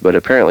hybrids, but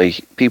apparently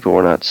people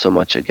were not so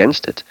much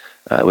against it.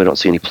 We don't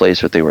see any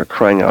place where they were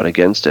crying out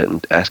against it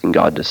and asking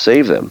God to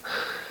save them.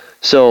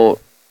 So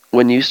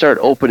when you start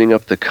opening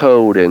up the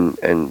code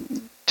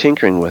and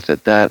tinkering with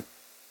it, that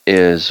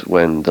is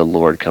when the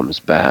Lord comes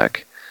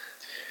back,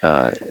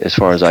 as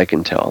far as I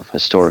can tell,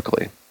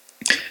 historically.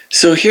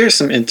 So here's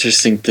some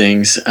interesting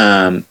things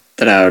that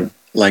I would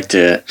like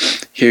to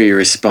hear your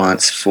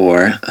response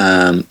for.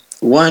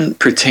 One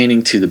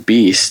pertaining to the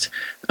beast.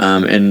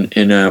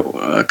 In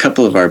a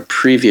couple of our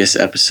previous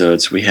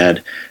episodes, we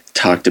had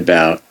talked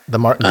about the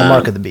mark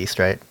of the beast,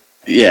 right?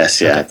 Yes,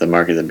 yeah, the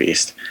mark of the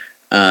beast.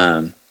 We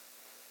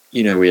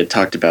had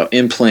talked about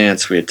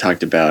implants. We had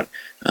talked about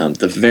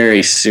the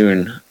very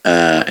soon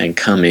and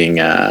coming,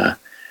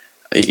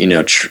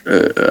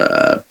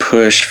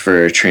 push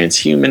for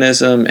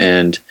transhumanism,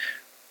 and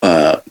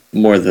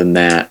more than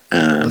that,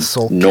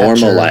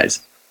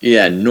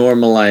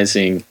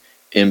 normalizing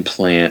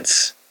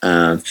implants,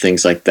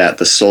 things like that.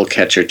 The soul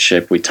catcher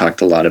chip we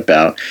talked a lot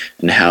about,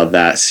 and how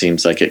that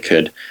seems like it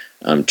could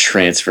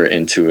transfer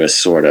into a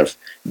sort of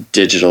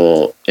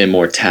digital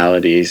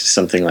immortality,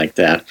 something like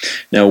that.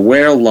 Now,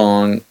 where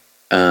along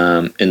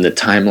in the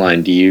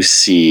timeline do you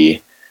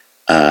see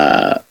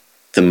the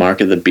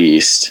mark of the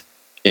beast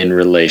in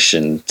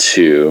relation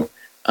to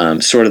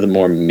sort of the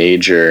more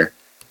major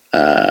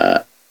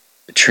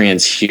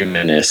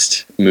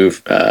transhumanist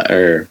move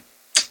or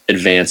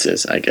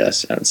advances, I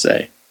guess I would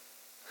say?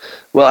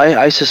 Well,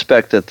 I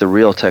suspect that the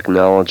real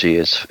technology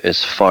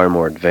is far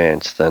more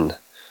advanced than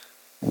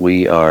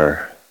we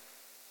are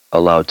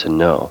allowed to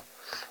know.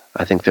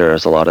 I think there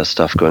is a lot of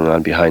stuff going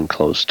on behind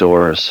closed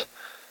doors,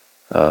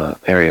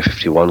 Area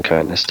 51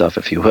 kind of stuff,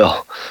 if you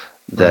will,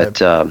 that,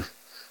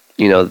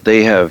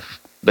 they have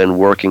been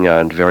working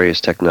on various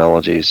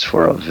technologies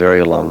for a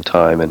very long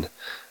time. And,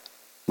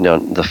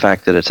 the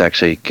fact that it's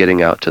actually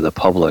getting out to the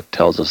public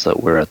tells us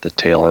that we're at the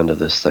tail end of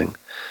this thing.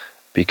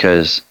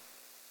 Because,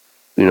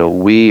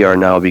 we are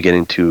now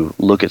beginning to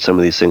look at some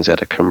of these things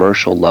at a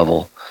commercial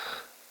level,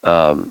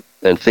 and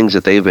things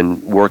that they've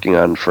been working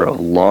on for a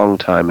long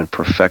time and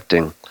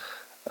perfecting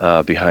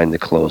behind the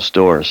closed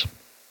doors.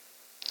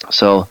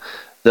 So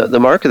the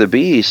mark of the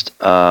beast,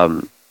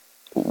 when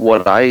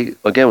I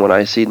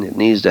see it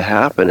needs to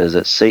happen, is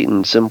that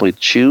Satan simply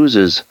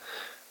chooses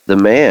the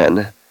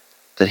man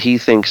that he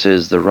thinks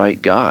is the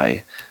right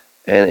guy.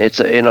 And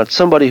it's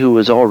somebody who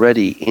is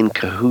already in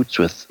cahoots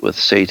with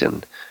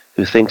Satan,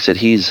 who thinks that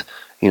he's,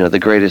 the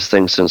greatest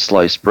thing since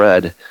sliced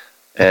bread,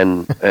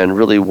 and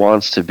really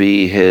wants to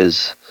be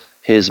his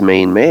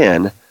main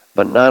man.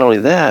 But not only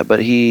that, but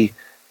he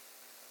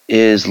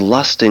is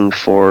lusting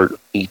for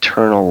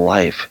eternal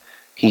life.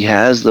 He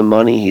has the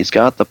money, he's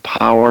got the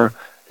power,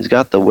 he's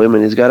got the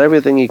women, he's got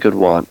everything he could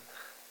want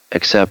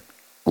except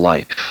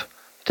life.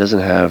 He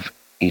doesn't have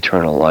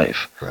eternal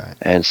life. Right.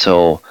 And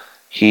so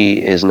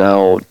he is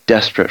now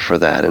desperate for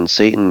that. And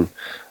Satan,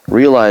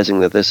 realizing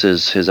that this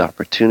is his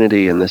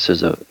opportunity and this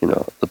is the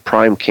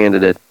prime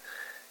candidate,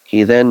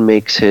 he then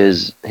makes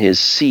his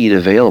seed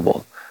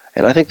available.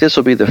 And I think this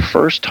will be the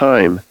first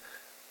time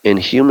in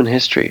human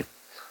history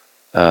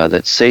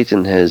that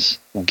Satan has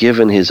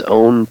given his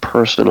own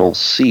personal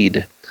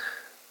seed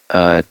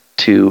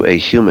to a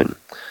human.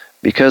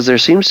 Because there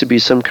seems to be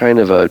some kind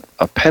of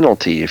a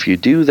penalty. If you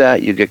do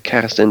that, you get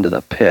cast into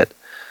the pit.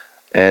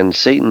 And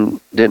Satan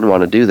didn't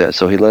want to do that,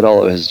 so he let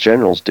all of his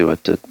generals do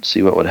it to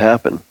see what would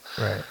happen.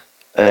 Right.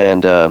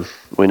 And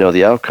we know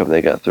the outcome.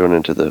 They got thrown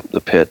into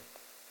the pit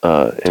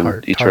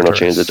in eternal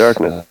chains of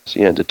darkness.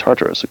 Yeah, into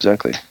Tartarus,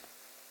 exactly.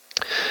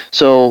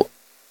 So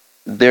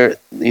there,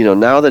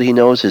 now that he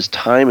knows his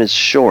time is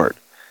short,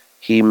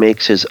 he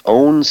makes his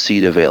own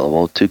seed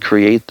available to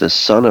create the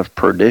son of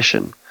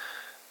perdition,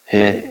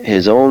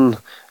 his own,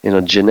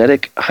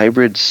 genetic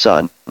hybrid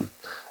son.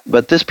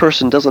 But this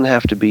person doesn't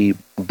have to be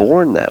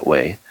born that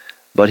way,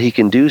 but he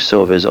can do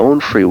so of his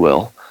own free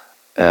will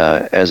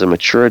as a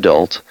mature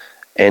adult,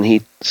 and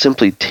he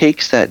simply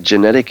takes that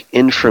genetic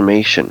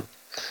information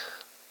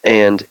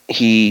and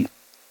he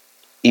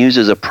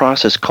uses a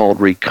process called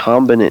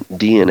recombinant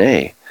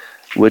DNA,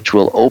 which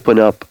will open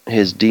up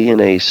his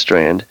DNA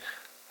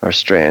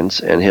strands,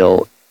 and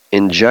he'll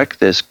inject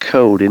this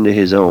code into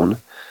his own,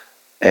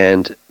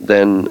 and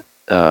then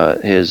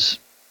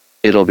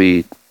it'll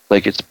be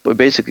like it's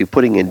basically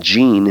putting a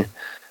gene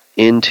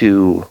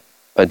into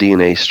a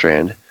DNA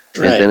strand,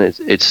 right. And then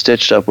it's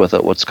stitched up with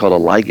what's called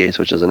a ligase,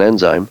 which is an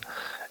enzyme,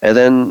 and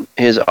then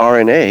his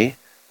RNA,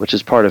 which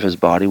is part of his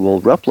body,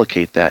 will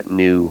replicate that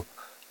new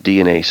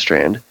DNA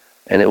strand,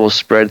 and it will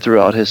spread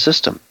throughout his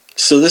system.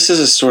 So this is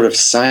a sort of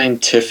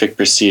scientific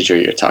procedure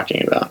you're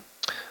talking about.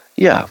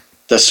 Yeah.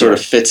 That sort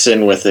of fits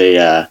in with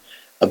a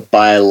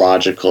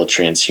biological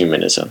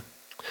transhumanism.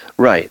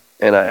 Right.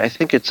 And I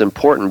think it's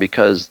important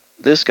because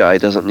this guy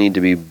doesn't need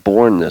to be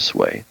born this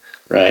way.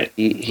 Right.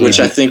 Which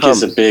I think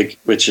is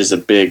a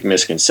big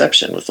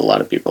misconception with a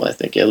lot of people, I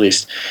think. At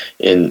least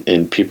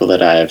in people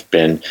that I have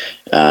been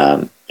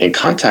in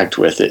contact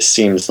with, it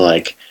seems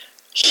like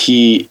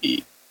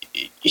he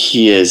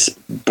is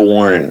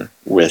born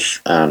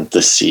with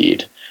the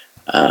seed.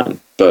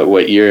 But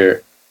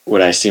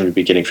what I seem to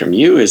be getting from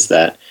you is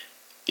that,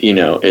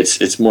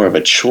 it's more of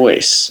a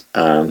choice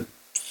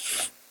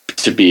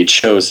to be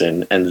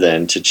chosen and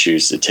then to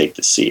choose to take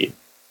the seed.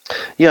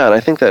 Yeah, and I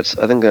think that's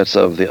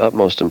of the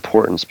utmost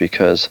importance,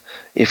 because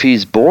if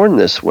he's born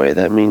this way,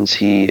 that means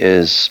he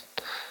is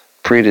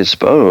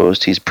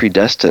predisposed, he's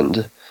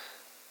predestined,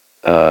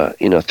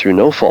 through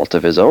no fault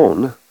of his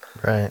own,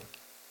 right,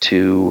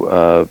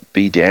 to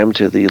be damned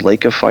to the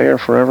lake of fire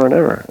forever and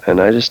ever.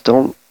 And I just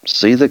don't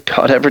see that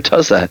God ever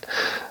does that.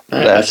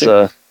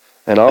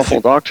 an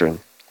awful doctrine.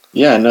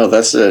 Yeah, no,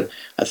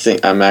 I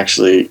think I'm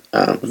actually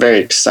very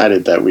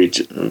excited that we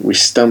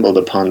stumbled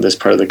upon this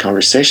part of the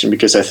conversation,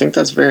 because I think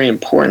that's very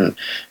important,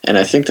 and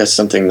I think that's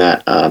something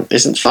that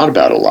isn't thought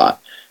about a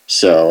lot.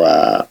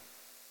 So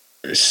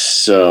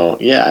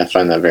yeah, I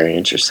find that very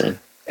interesting.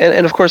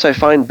 And of course, I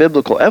find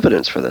biblical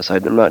evidence for this.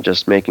 I'm not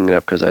just making it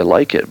up because I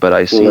like it, but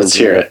I see. Well, let's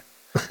hear it.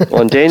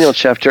 Well, in Daniel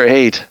chapter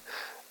 8,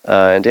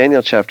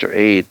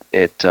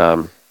 it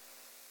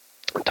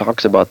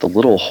talks about the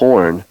little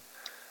horn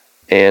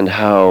and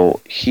how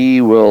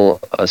he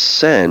will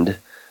ascend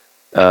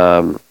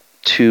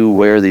to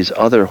where these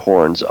other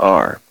horns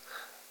are.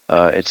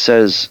 It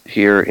says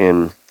here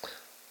in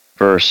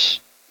verse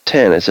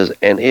 10, it says,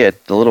 "And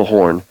it," the little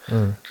horn,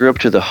 "grew up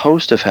to the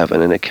host of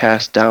heaven, and it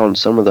cast down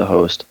some of the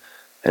host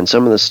and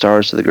some of the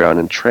stars to the ground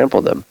and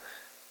trampled them.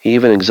 He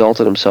even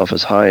exalted himself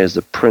as high as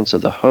the prince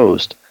of the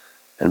host,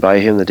 and by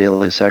him the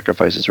daily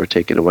sacrifices were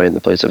taken away, and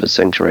the place of his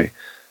sanctuary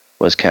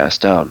was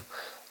cast down."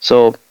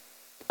 So,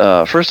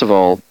 first of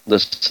all,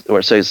 this where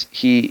it says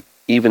he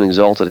even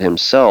exalted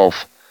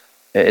himself,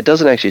 it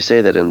doesn't actually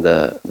say that in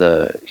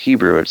the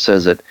Hebrew. It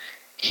says that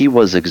he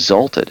was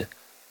exalted,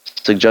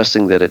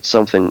 suggesting that it's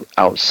something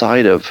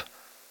outside of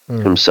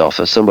himself,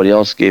 that somebody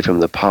else gave him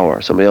the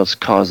power, somebody else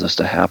caused this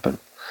to happen.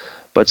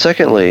 But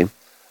secondly,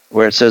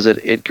 where it says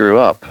that it grew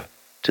up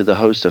to the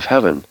host of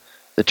heaven,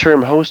 the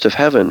term host of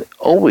heaven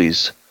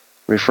always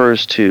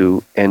refers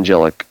to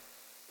angelic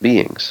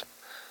beings.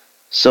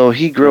 So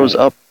he grows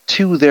up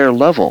to their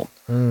level.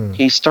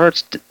 He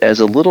starts as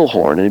a little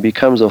horn and he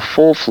becomes a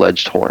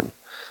full-fledged horn.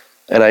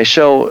 And I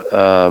show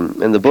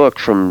in the book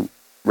from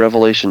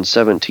Revelation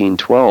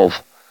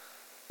 17:12,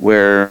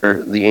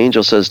 where the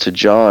angel says to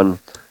John,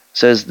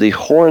 says, "The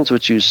horns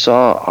which you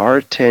saw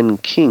are 10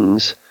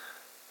 kings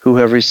who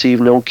have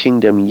received no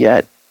kingdom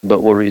yet,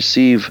 but will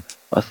receive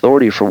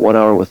authority for 1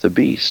 hour with the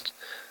beast."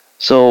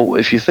 So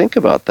if you think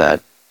about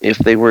that, if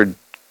they were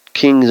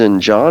kings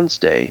in John's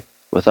day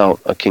without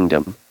a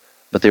kingdom,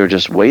 but they were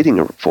just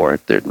waiting for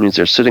it, that means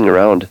they're sitting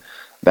around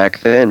back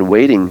then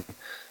waiting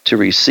to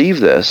receive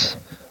this.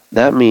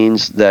 That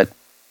means that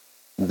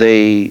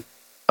they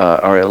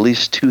are at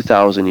least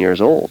 2,000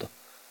 years old,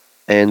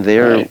 and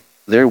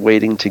they're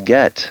waiting to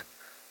get,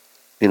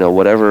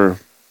 whatever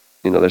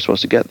they're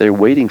supposed to get. They're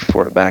waiting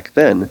for it back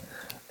then,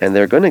 and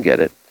they're going to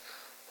get it.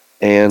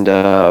 And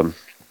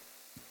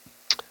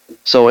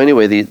so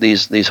anyway,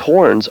 these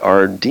horns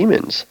are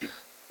demons,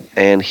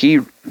 and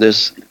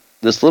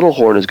this little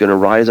horn is going to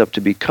rise up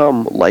to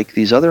become like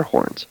these other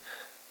horns,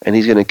 and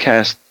he's going to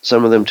cast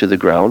some of them to the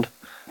ground.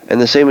 And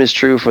the same is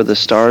true for the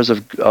stars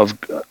of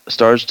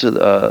stars to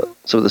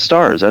the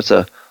stars. That's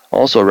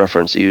also a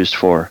reference used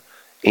for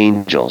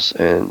angels.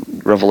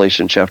 And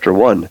Revelation chapter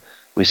 1,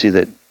 we see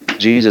that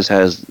Jesus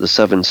has the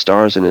 7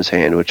 stars in his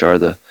hand, which are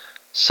the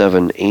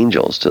 7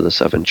 angels to the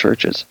 7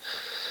 churches.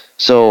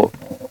 So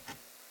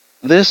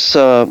this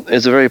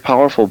is a very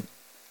powerful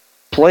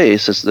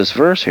place, it's this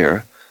verse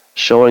here,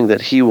 showing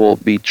that he will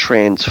be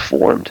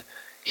transformed.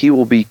 He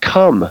will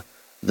become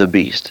the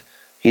beast.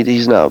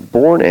 He's not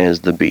born as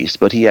the beast,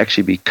 but he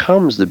actually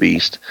becomes the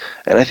beast.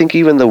 And I think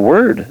even the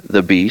word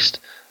 "the beast"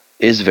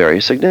 is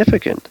very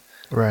significant.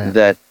 Right.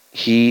 That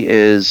he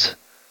is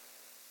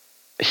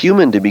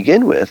human to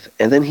begin with,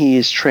 and then he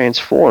is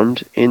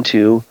transformed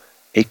into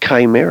a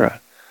chimera.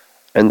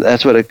 And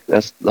that's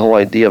the whole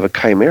idea of a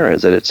chimera,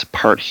 is that it's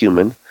part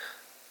human,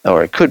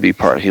 or it could be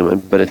part human,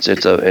 but it's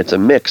a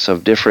mix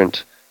of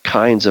different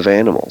kinds of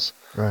animals.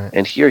 Right.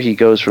 And here he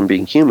goes from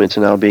being human to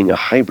now being a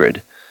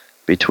hybrid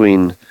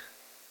between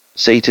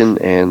Satan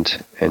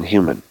and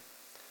human.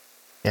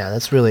 Yeah,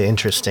 that's really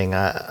interesting.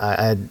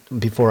 I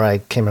before I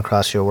came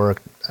across your work,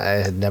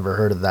 I had never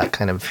heard of that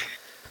kind of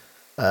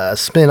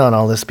spin on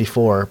all this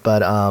before.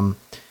 But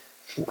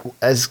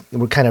as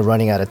we're kind of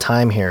running out of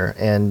time here,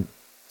 and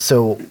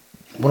so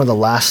one of the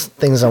last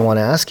things I want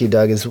to ask you,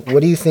 Doug, is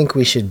what do you think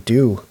we should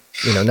do?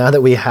 Now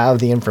that we have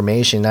the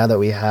information, now that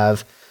we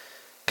have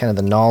kind of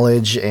the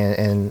knowledge,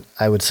 and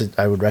I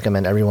would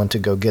recommend everyone to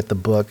go get the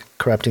book,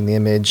 Corrupting the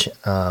Image.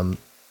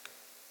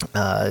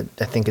 I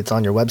think it's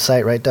on your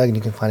website, right, Doug? And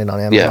you can find it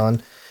on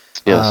Amazon.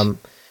 Yeah. Yes.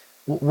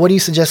 What do you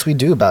suggest we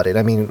do about it?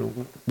 I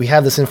mean, we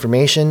have this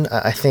information.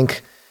 I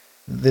think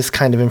this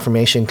kind of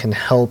information can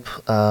help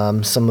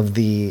some of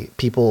the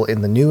people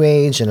in the New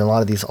Age and a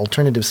lot of these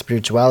alternative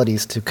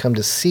spiritualities to come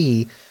to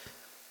see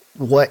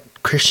what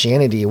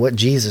Christianity, what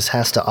Jesus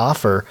has to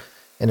offer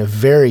in a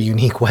very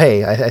unique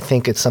way. I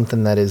think it's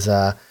something that is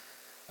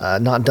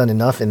not done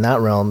enough in that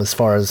realm as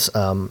far as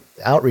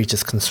outreach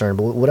is concerned.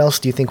 But what else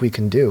do you think we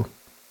can do?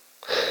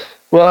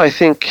 Well, I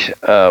think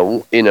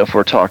if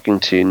we're talking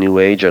to New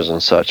Agers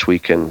and such, we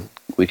can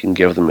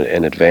give them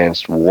an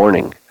advanced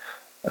warning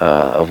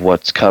of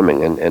what's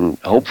coming, and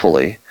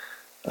hopefully,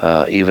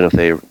 even if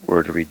they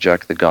were to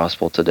reject the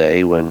gospel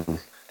today, when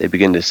they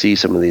begin to see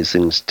some of these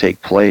things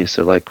take place,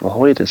 they're like, "Well,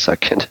 wait a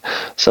second,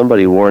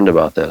 somebody warned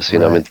about this."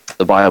 Right. I mean,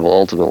 the Bible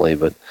ultimately,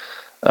 but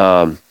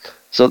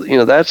so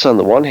that's on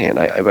the one hand.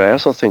 But I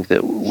also think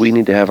that we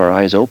need to have our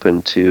eyes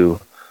open to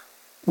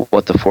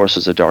what the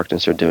forces of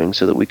darkness are doing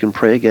so that we can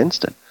pray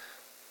against it.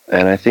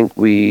 And I think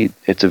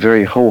it's a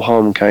very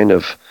ho-hum kind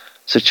of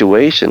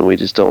situation. We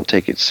just don't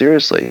take it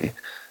seriously.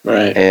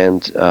 Right.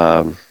 And,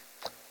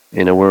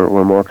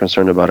 we're more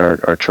concerned about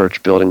our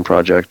church building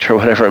project or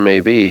whatever it may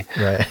be.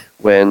 Right.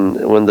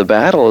 When the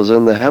battle is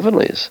in the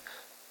heavenlies.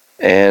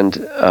 And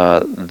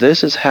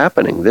this is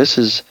happening. This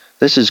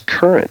is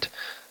current,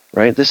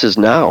 right? This is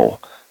now,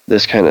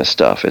 this kind of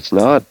stuff. It's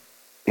not,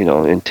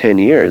 in 10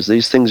 years.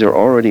 These things are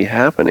already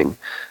happening.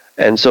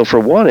 And so for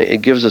one,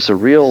 it gives us a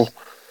real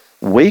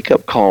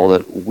wake-up call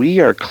that we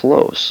are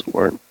close.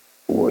 We're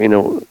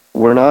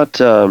not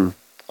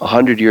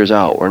 100 years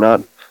out. We're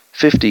not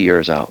 50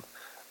 years out.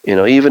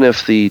 Even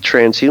if the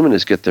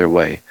transhumanists get their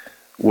way,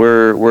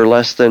 we're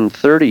less than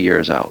 30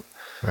 years out.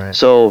 Right.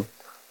 So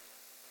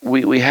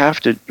we have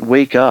to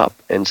wake up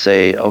and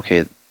say,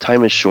 okay,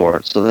 time is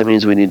short, so that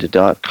means we need to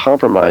not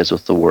compromise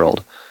with the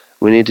world.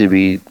 We need to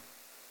be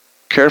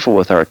careful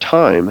with our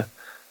time,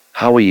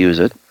 how we use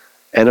it,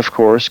 and of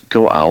course,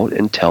 go out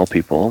and tell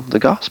people the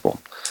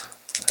gospel.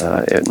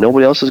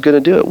 Nobody else is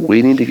going to do it.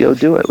 We need to go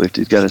do it.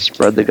 We've got to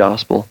spread the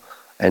gospel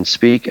and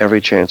speak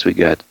every chance we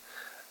get.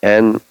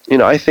 And,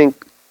 I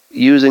think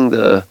using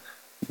the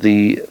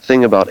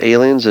thing about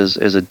aliens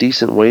is a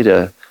decent way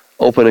to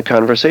open a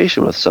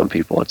conversation with some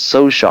people. It's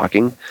so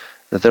shocking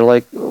that they're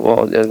like,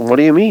 well, what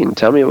do you mean?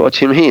 Tell me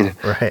what you mean.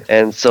 Right.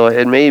 And so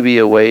it may be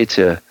a way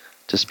to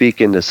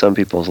speak into some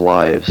people's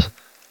lives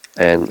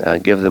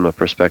and give them a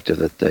perspective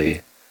that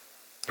they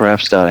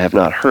perhaps have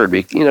not heard.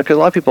 Because a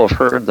lot of people have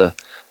heard the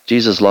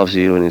Jesus loves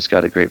you and he's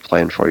got a great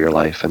plan for your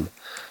life. And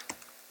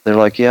they're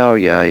like, yeah,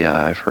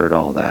 I've heard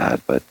all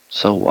that. But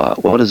so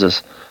what? What is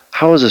this?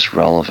 How is this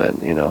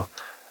relevant?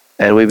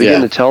 And we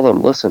begin to tell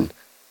them, listen,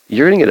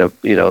 you're going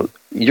to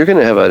you're going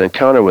to have an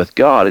encounter with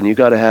God, and you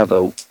got to have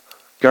a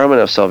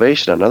garment of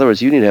salvation. In other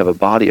words, you need to have a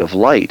body of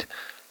light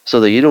so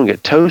that you don't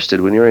get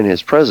toasted when you're in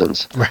his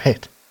presence.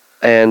 Right.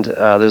 And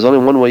there's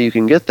only one way you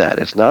can get that.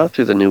 It's not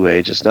through the New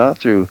Age. It's not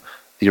through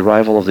the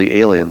arrival of the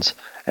aliens.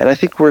 And I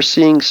think we're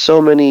seeing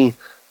so many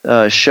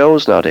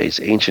shows nowadays,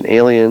 Ancient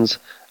Aliens.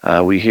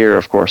 We hear,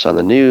 of course, on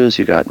the news,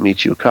 you got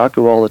Michio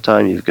Kaku all the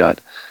time. You've got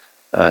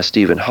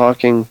Stephen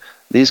Hawking.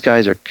 These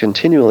guys are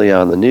continually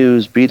on the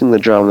news, beating the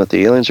drum that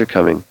the aliens are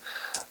coming.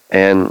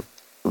 And,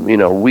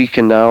 we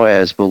can now,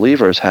 as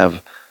believers,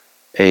 have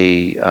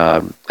a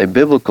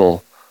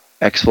biblical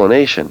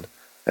explanation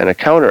and a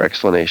counter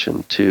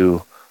explanation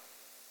to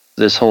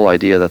this whole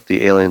idea that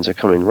the aliens are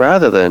coming,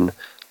 rather than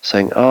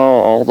saying, oh,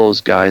 all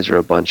those guys are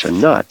a bunch of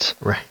nuts.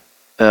 Right.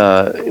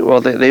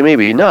 Well, they may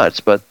be nuts,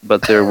 but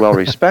they're well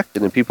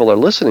respected and people are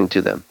listening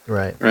to them.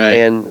 Right. Right.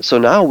 And so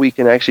now we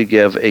can actually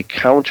give a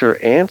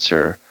counter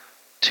answer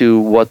to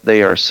what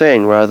they are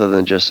saying, rather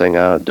than just saying,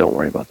 don't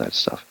worry about that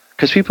stuff.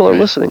 Because people are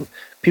listening.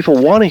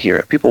 People want to hear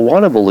it. People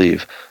want to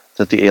believe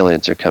that the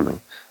aliens are coming.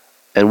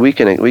 And we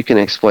can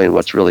explain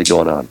what's really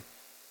going on.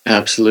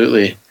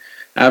 Absolutely.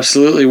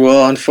 Absolutely.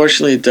 Well,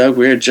 unfortunately, Doug,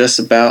 we're just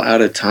about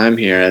out of time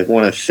here. I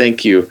want to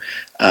thank you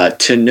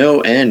to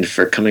no end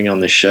for coming on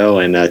the show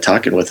and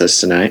talking with us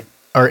tonight.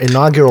 Our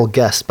inaugural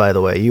guest, by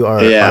the way. You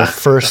are our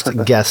first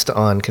guest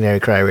on Canary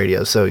Cry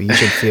Radio, so you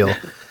should feel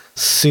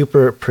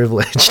super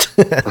privileged.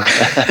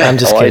 I'm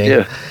just kidding.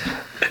 I do.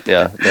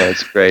 Yeah, no,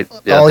 it's great.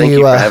 Yeah, thank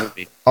you for having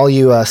me. All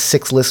you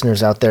 6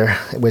 listeners out there,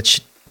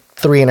 which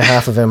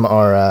 3.5 of them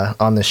are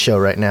on this show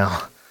right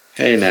now.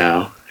 Hey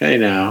now.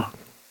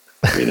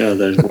 We know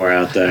there's more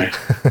out there.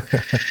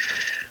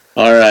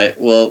 All right.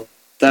 Well,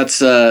 that's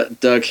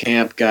Doug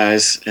Hamp,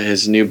 guys.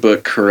 His new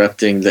book,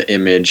 Corrupting the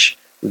Image.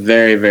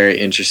 Very, very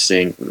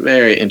interesting.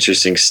 Very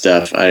interesting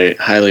stuff. I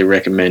highly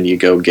recommend you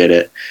go get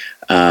it.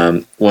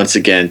 Once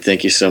again,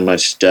 thank you so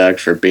much, Doug,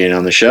 for being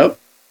on the show.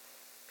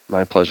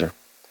 My pleasure.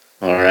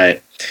 All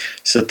right.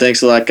 So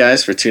thanks a lot,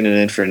 guys, for tuning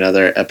in for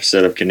another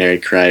episode of Canary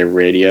Cry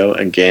Radio.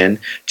 Again,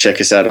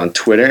 check us out on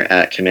Twitter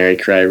at Canary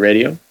Cry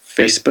Radio,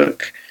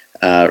 Facebook,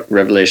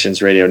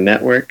 Revelations Radio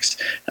Networks.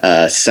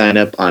 Sign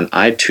up on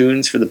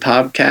iTunes for the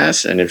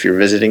podcast. And if you're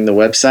visiting the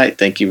website,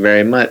 thank you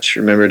very much.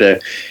 Remember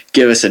to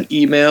give us an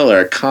email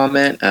or a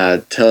comment.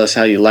 Tell us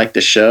how you like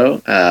the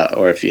show,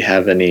 or if you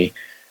have any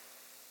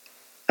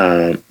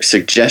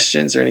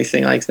suggestions or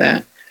anything like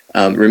that.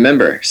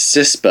 Remember,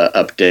 CISPA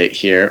update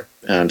here.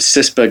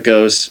 CISPA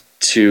goes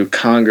to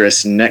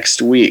Congress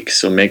next week,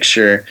 so make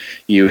sure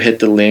you hit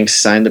the links,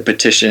 sign the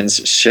petitions,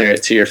 share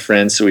it to your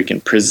friends so we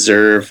can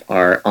preserve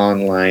our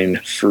online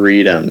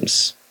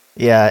freedoms.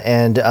 Yeah,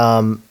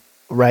 and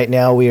right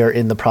now we are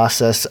in the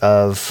process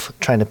of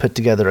trying to put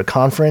together a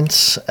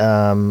conference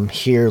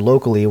here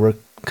locally. We're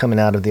coming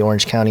out of the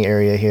Orange County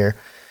area here,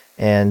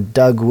 and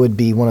Doug would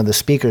be one of the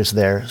speakers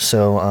there.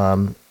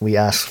 So we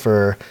ask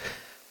for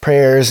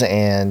prayers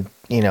and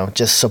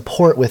just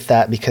support with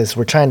that, because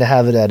we're trying to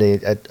have it at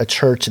a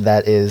church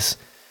that is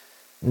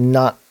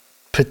not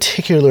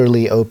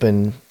particularly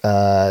open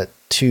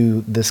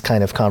to this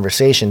kind of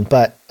conversation.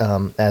 But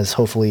as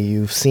hopefully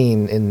you've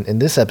seen in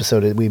this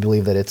episode, we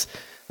believe that it's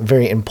a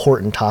very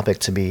important topic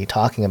to be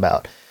talking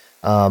about.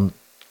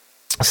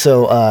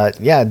 So,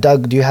 yeah,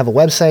 Doug, do you have a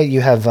website?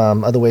 You have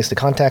other ways to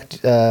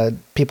contact,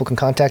 people can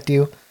contact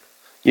you?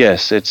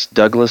 Yes, it's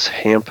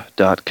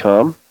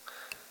DouglasHamp.com.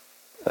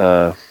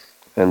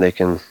 And they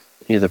can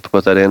either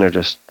put that in or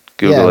just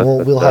Google it.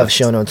 Yeah, we'll have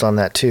show notes on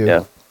that too.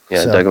 Yeah,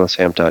 So-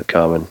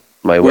 DouglasHamp.com. And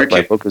my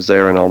Wicked. book is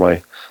there,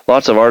 and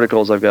lots of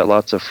articles. I've got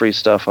lots of free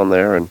stuff on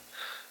there, and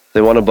if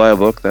they want to buy a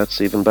book,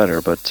 that's even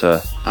better. But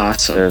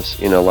Awesome. there's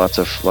lots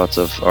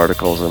of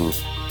articles and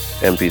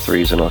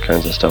MP3s and all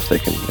kinds of stuff they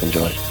can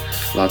enjoy.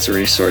 Lots of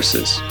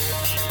resources.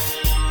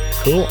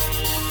 Cool.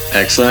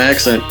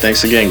 Excellent.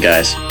 Thanks again,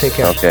 guys. Take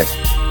care. Okay.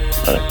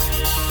 All right.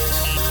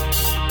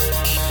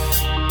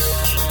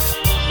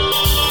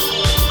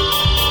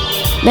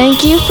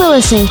 Thank you for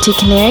listening to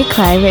Canary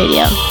Cry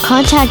Radio.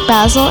 Contact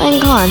Basil and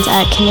Cons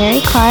at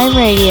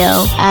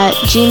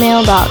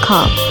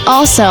canarycryradio@gmail.com.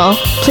 Also,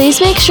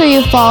 please make sure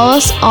you follow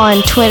us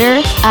on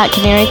Twitter at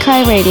Canary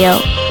Cry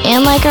Radio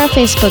and like our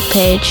Facebook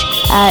page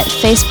at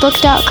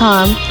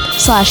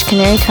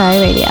facebook.com/Canary Cry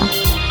Radio.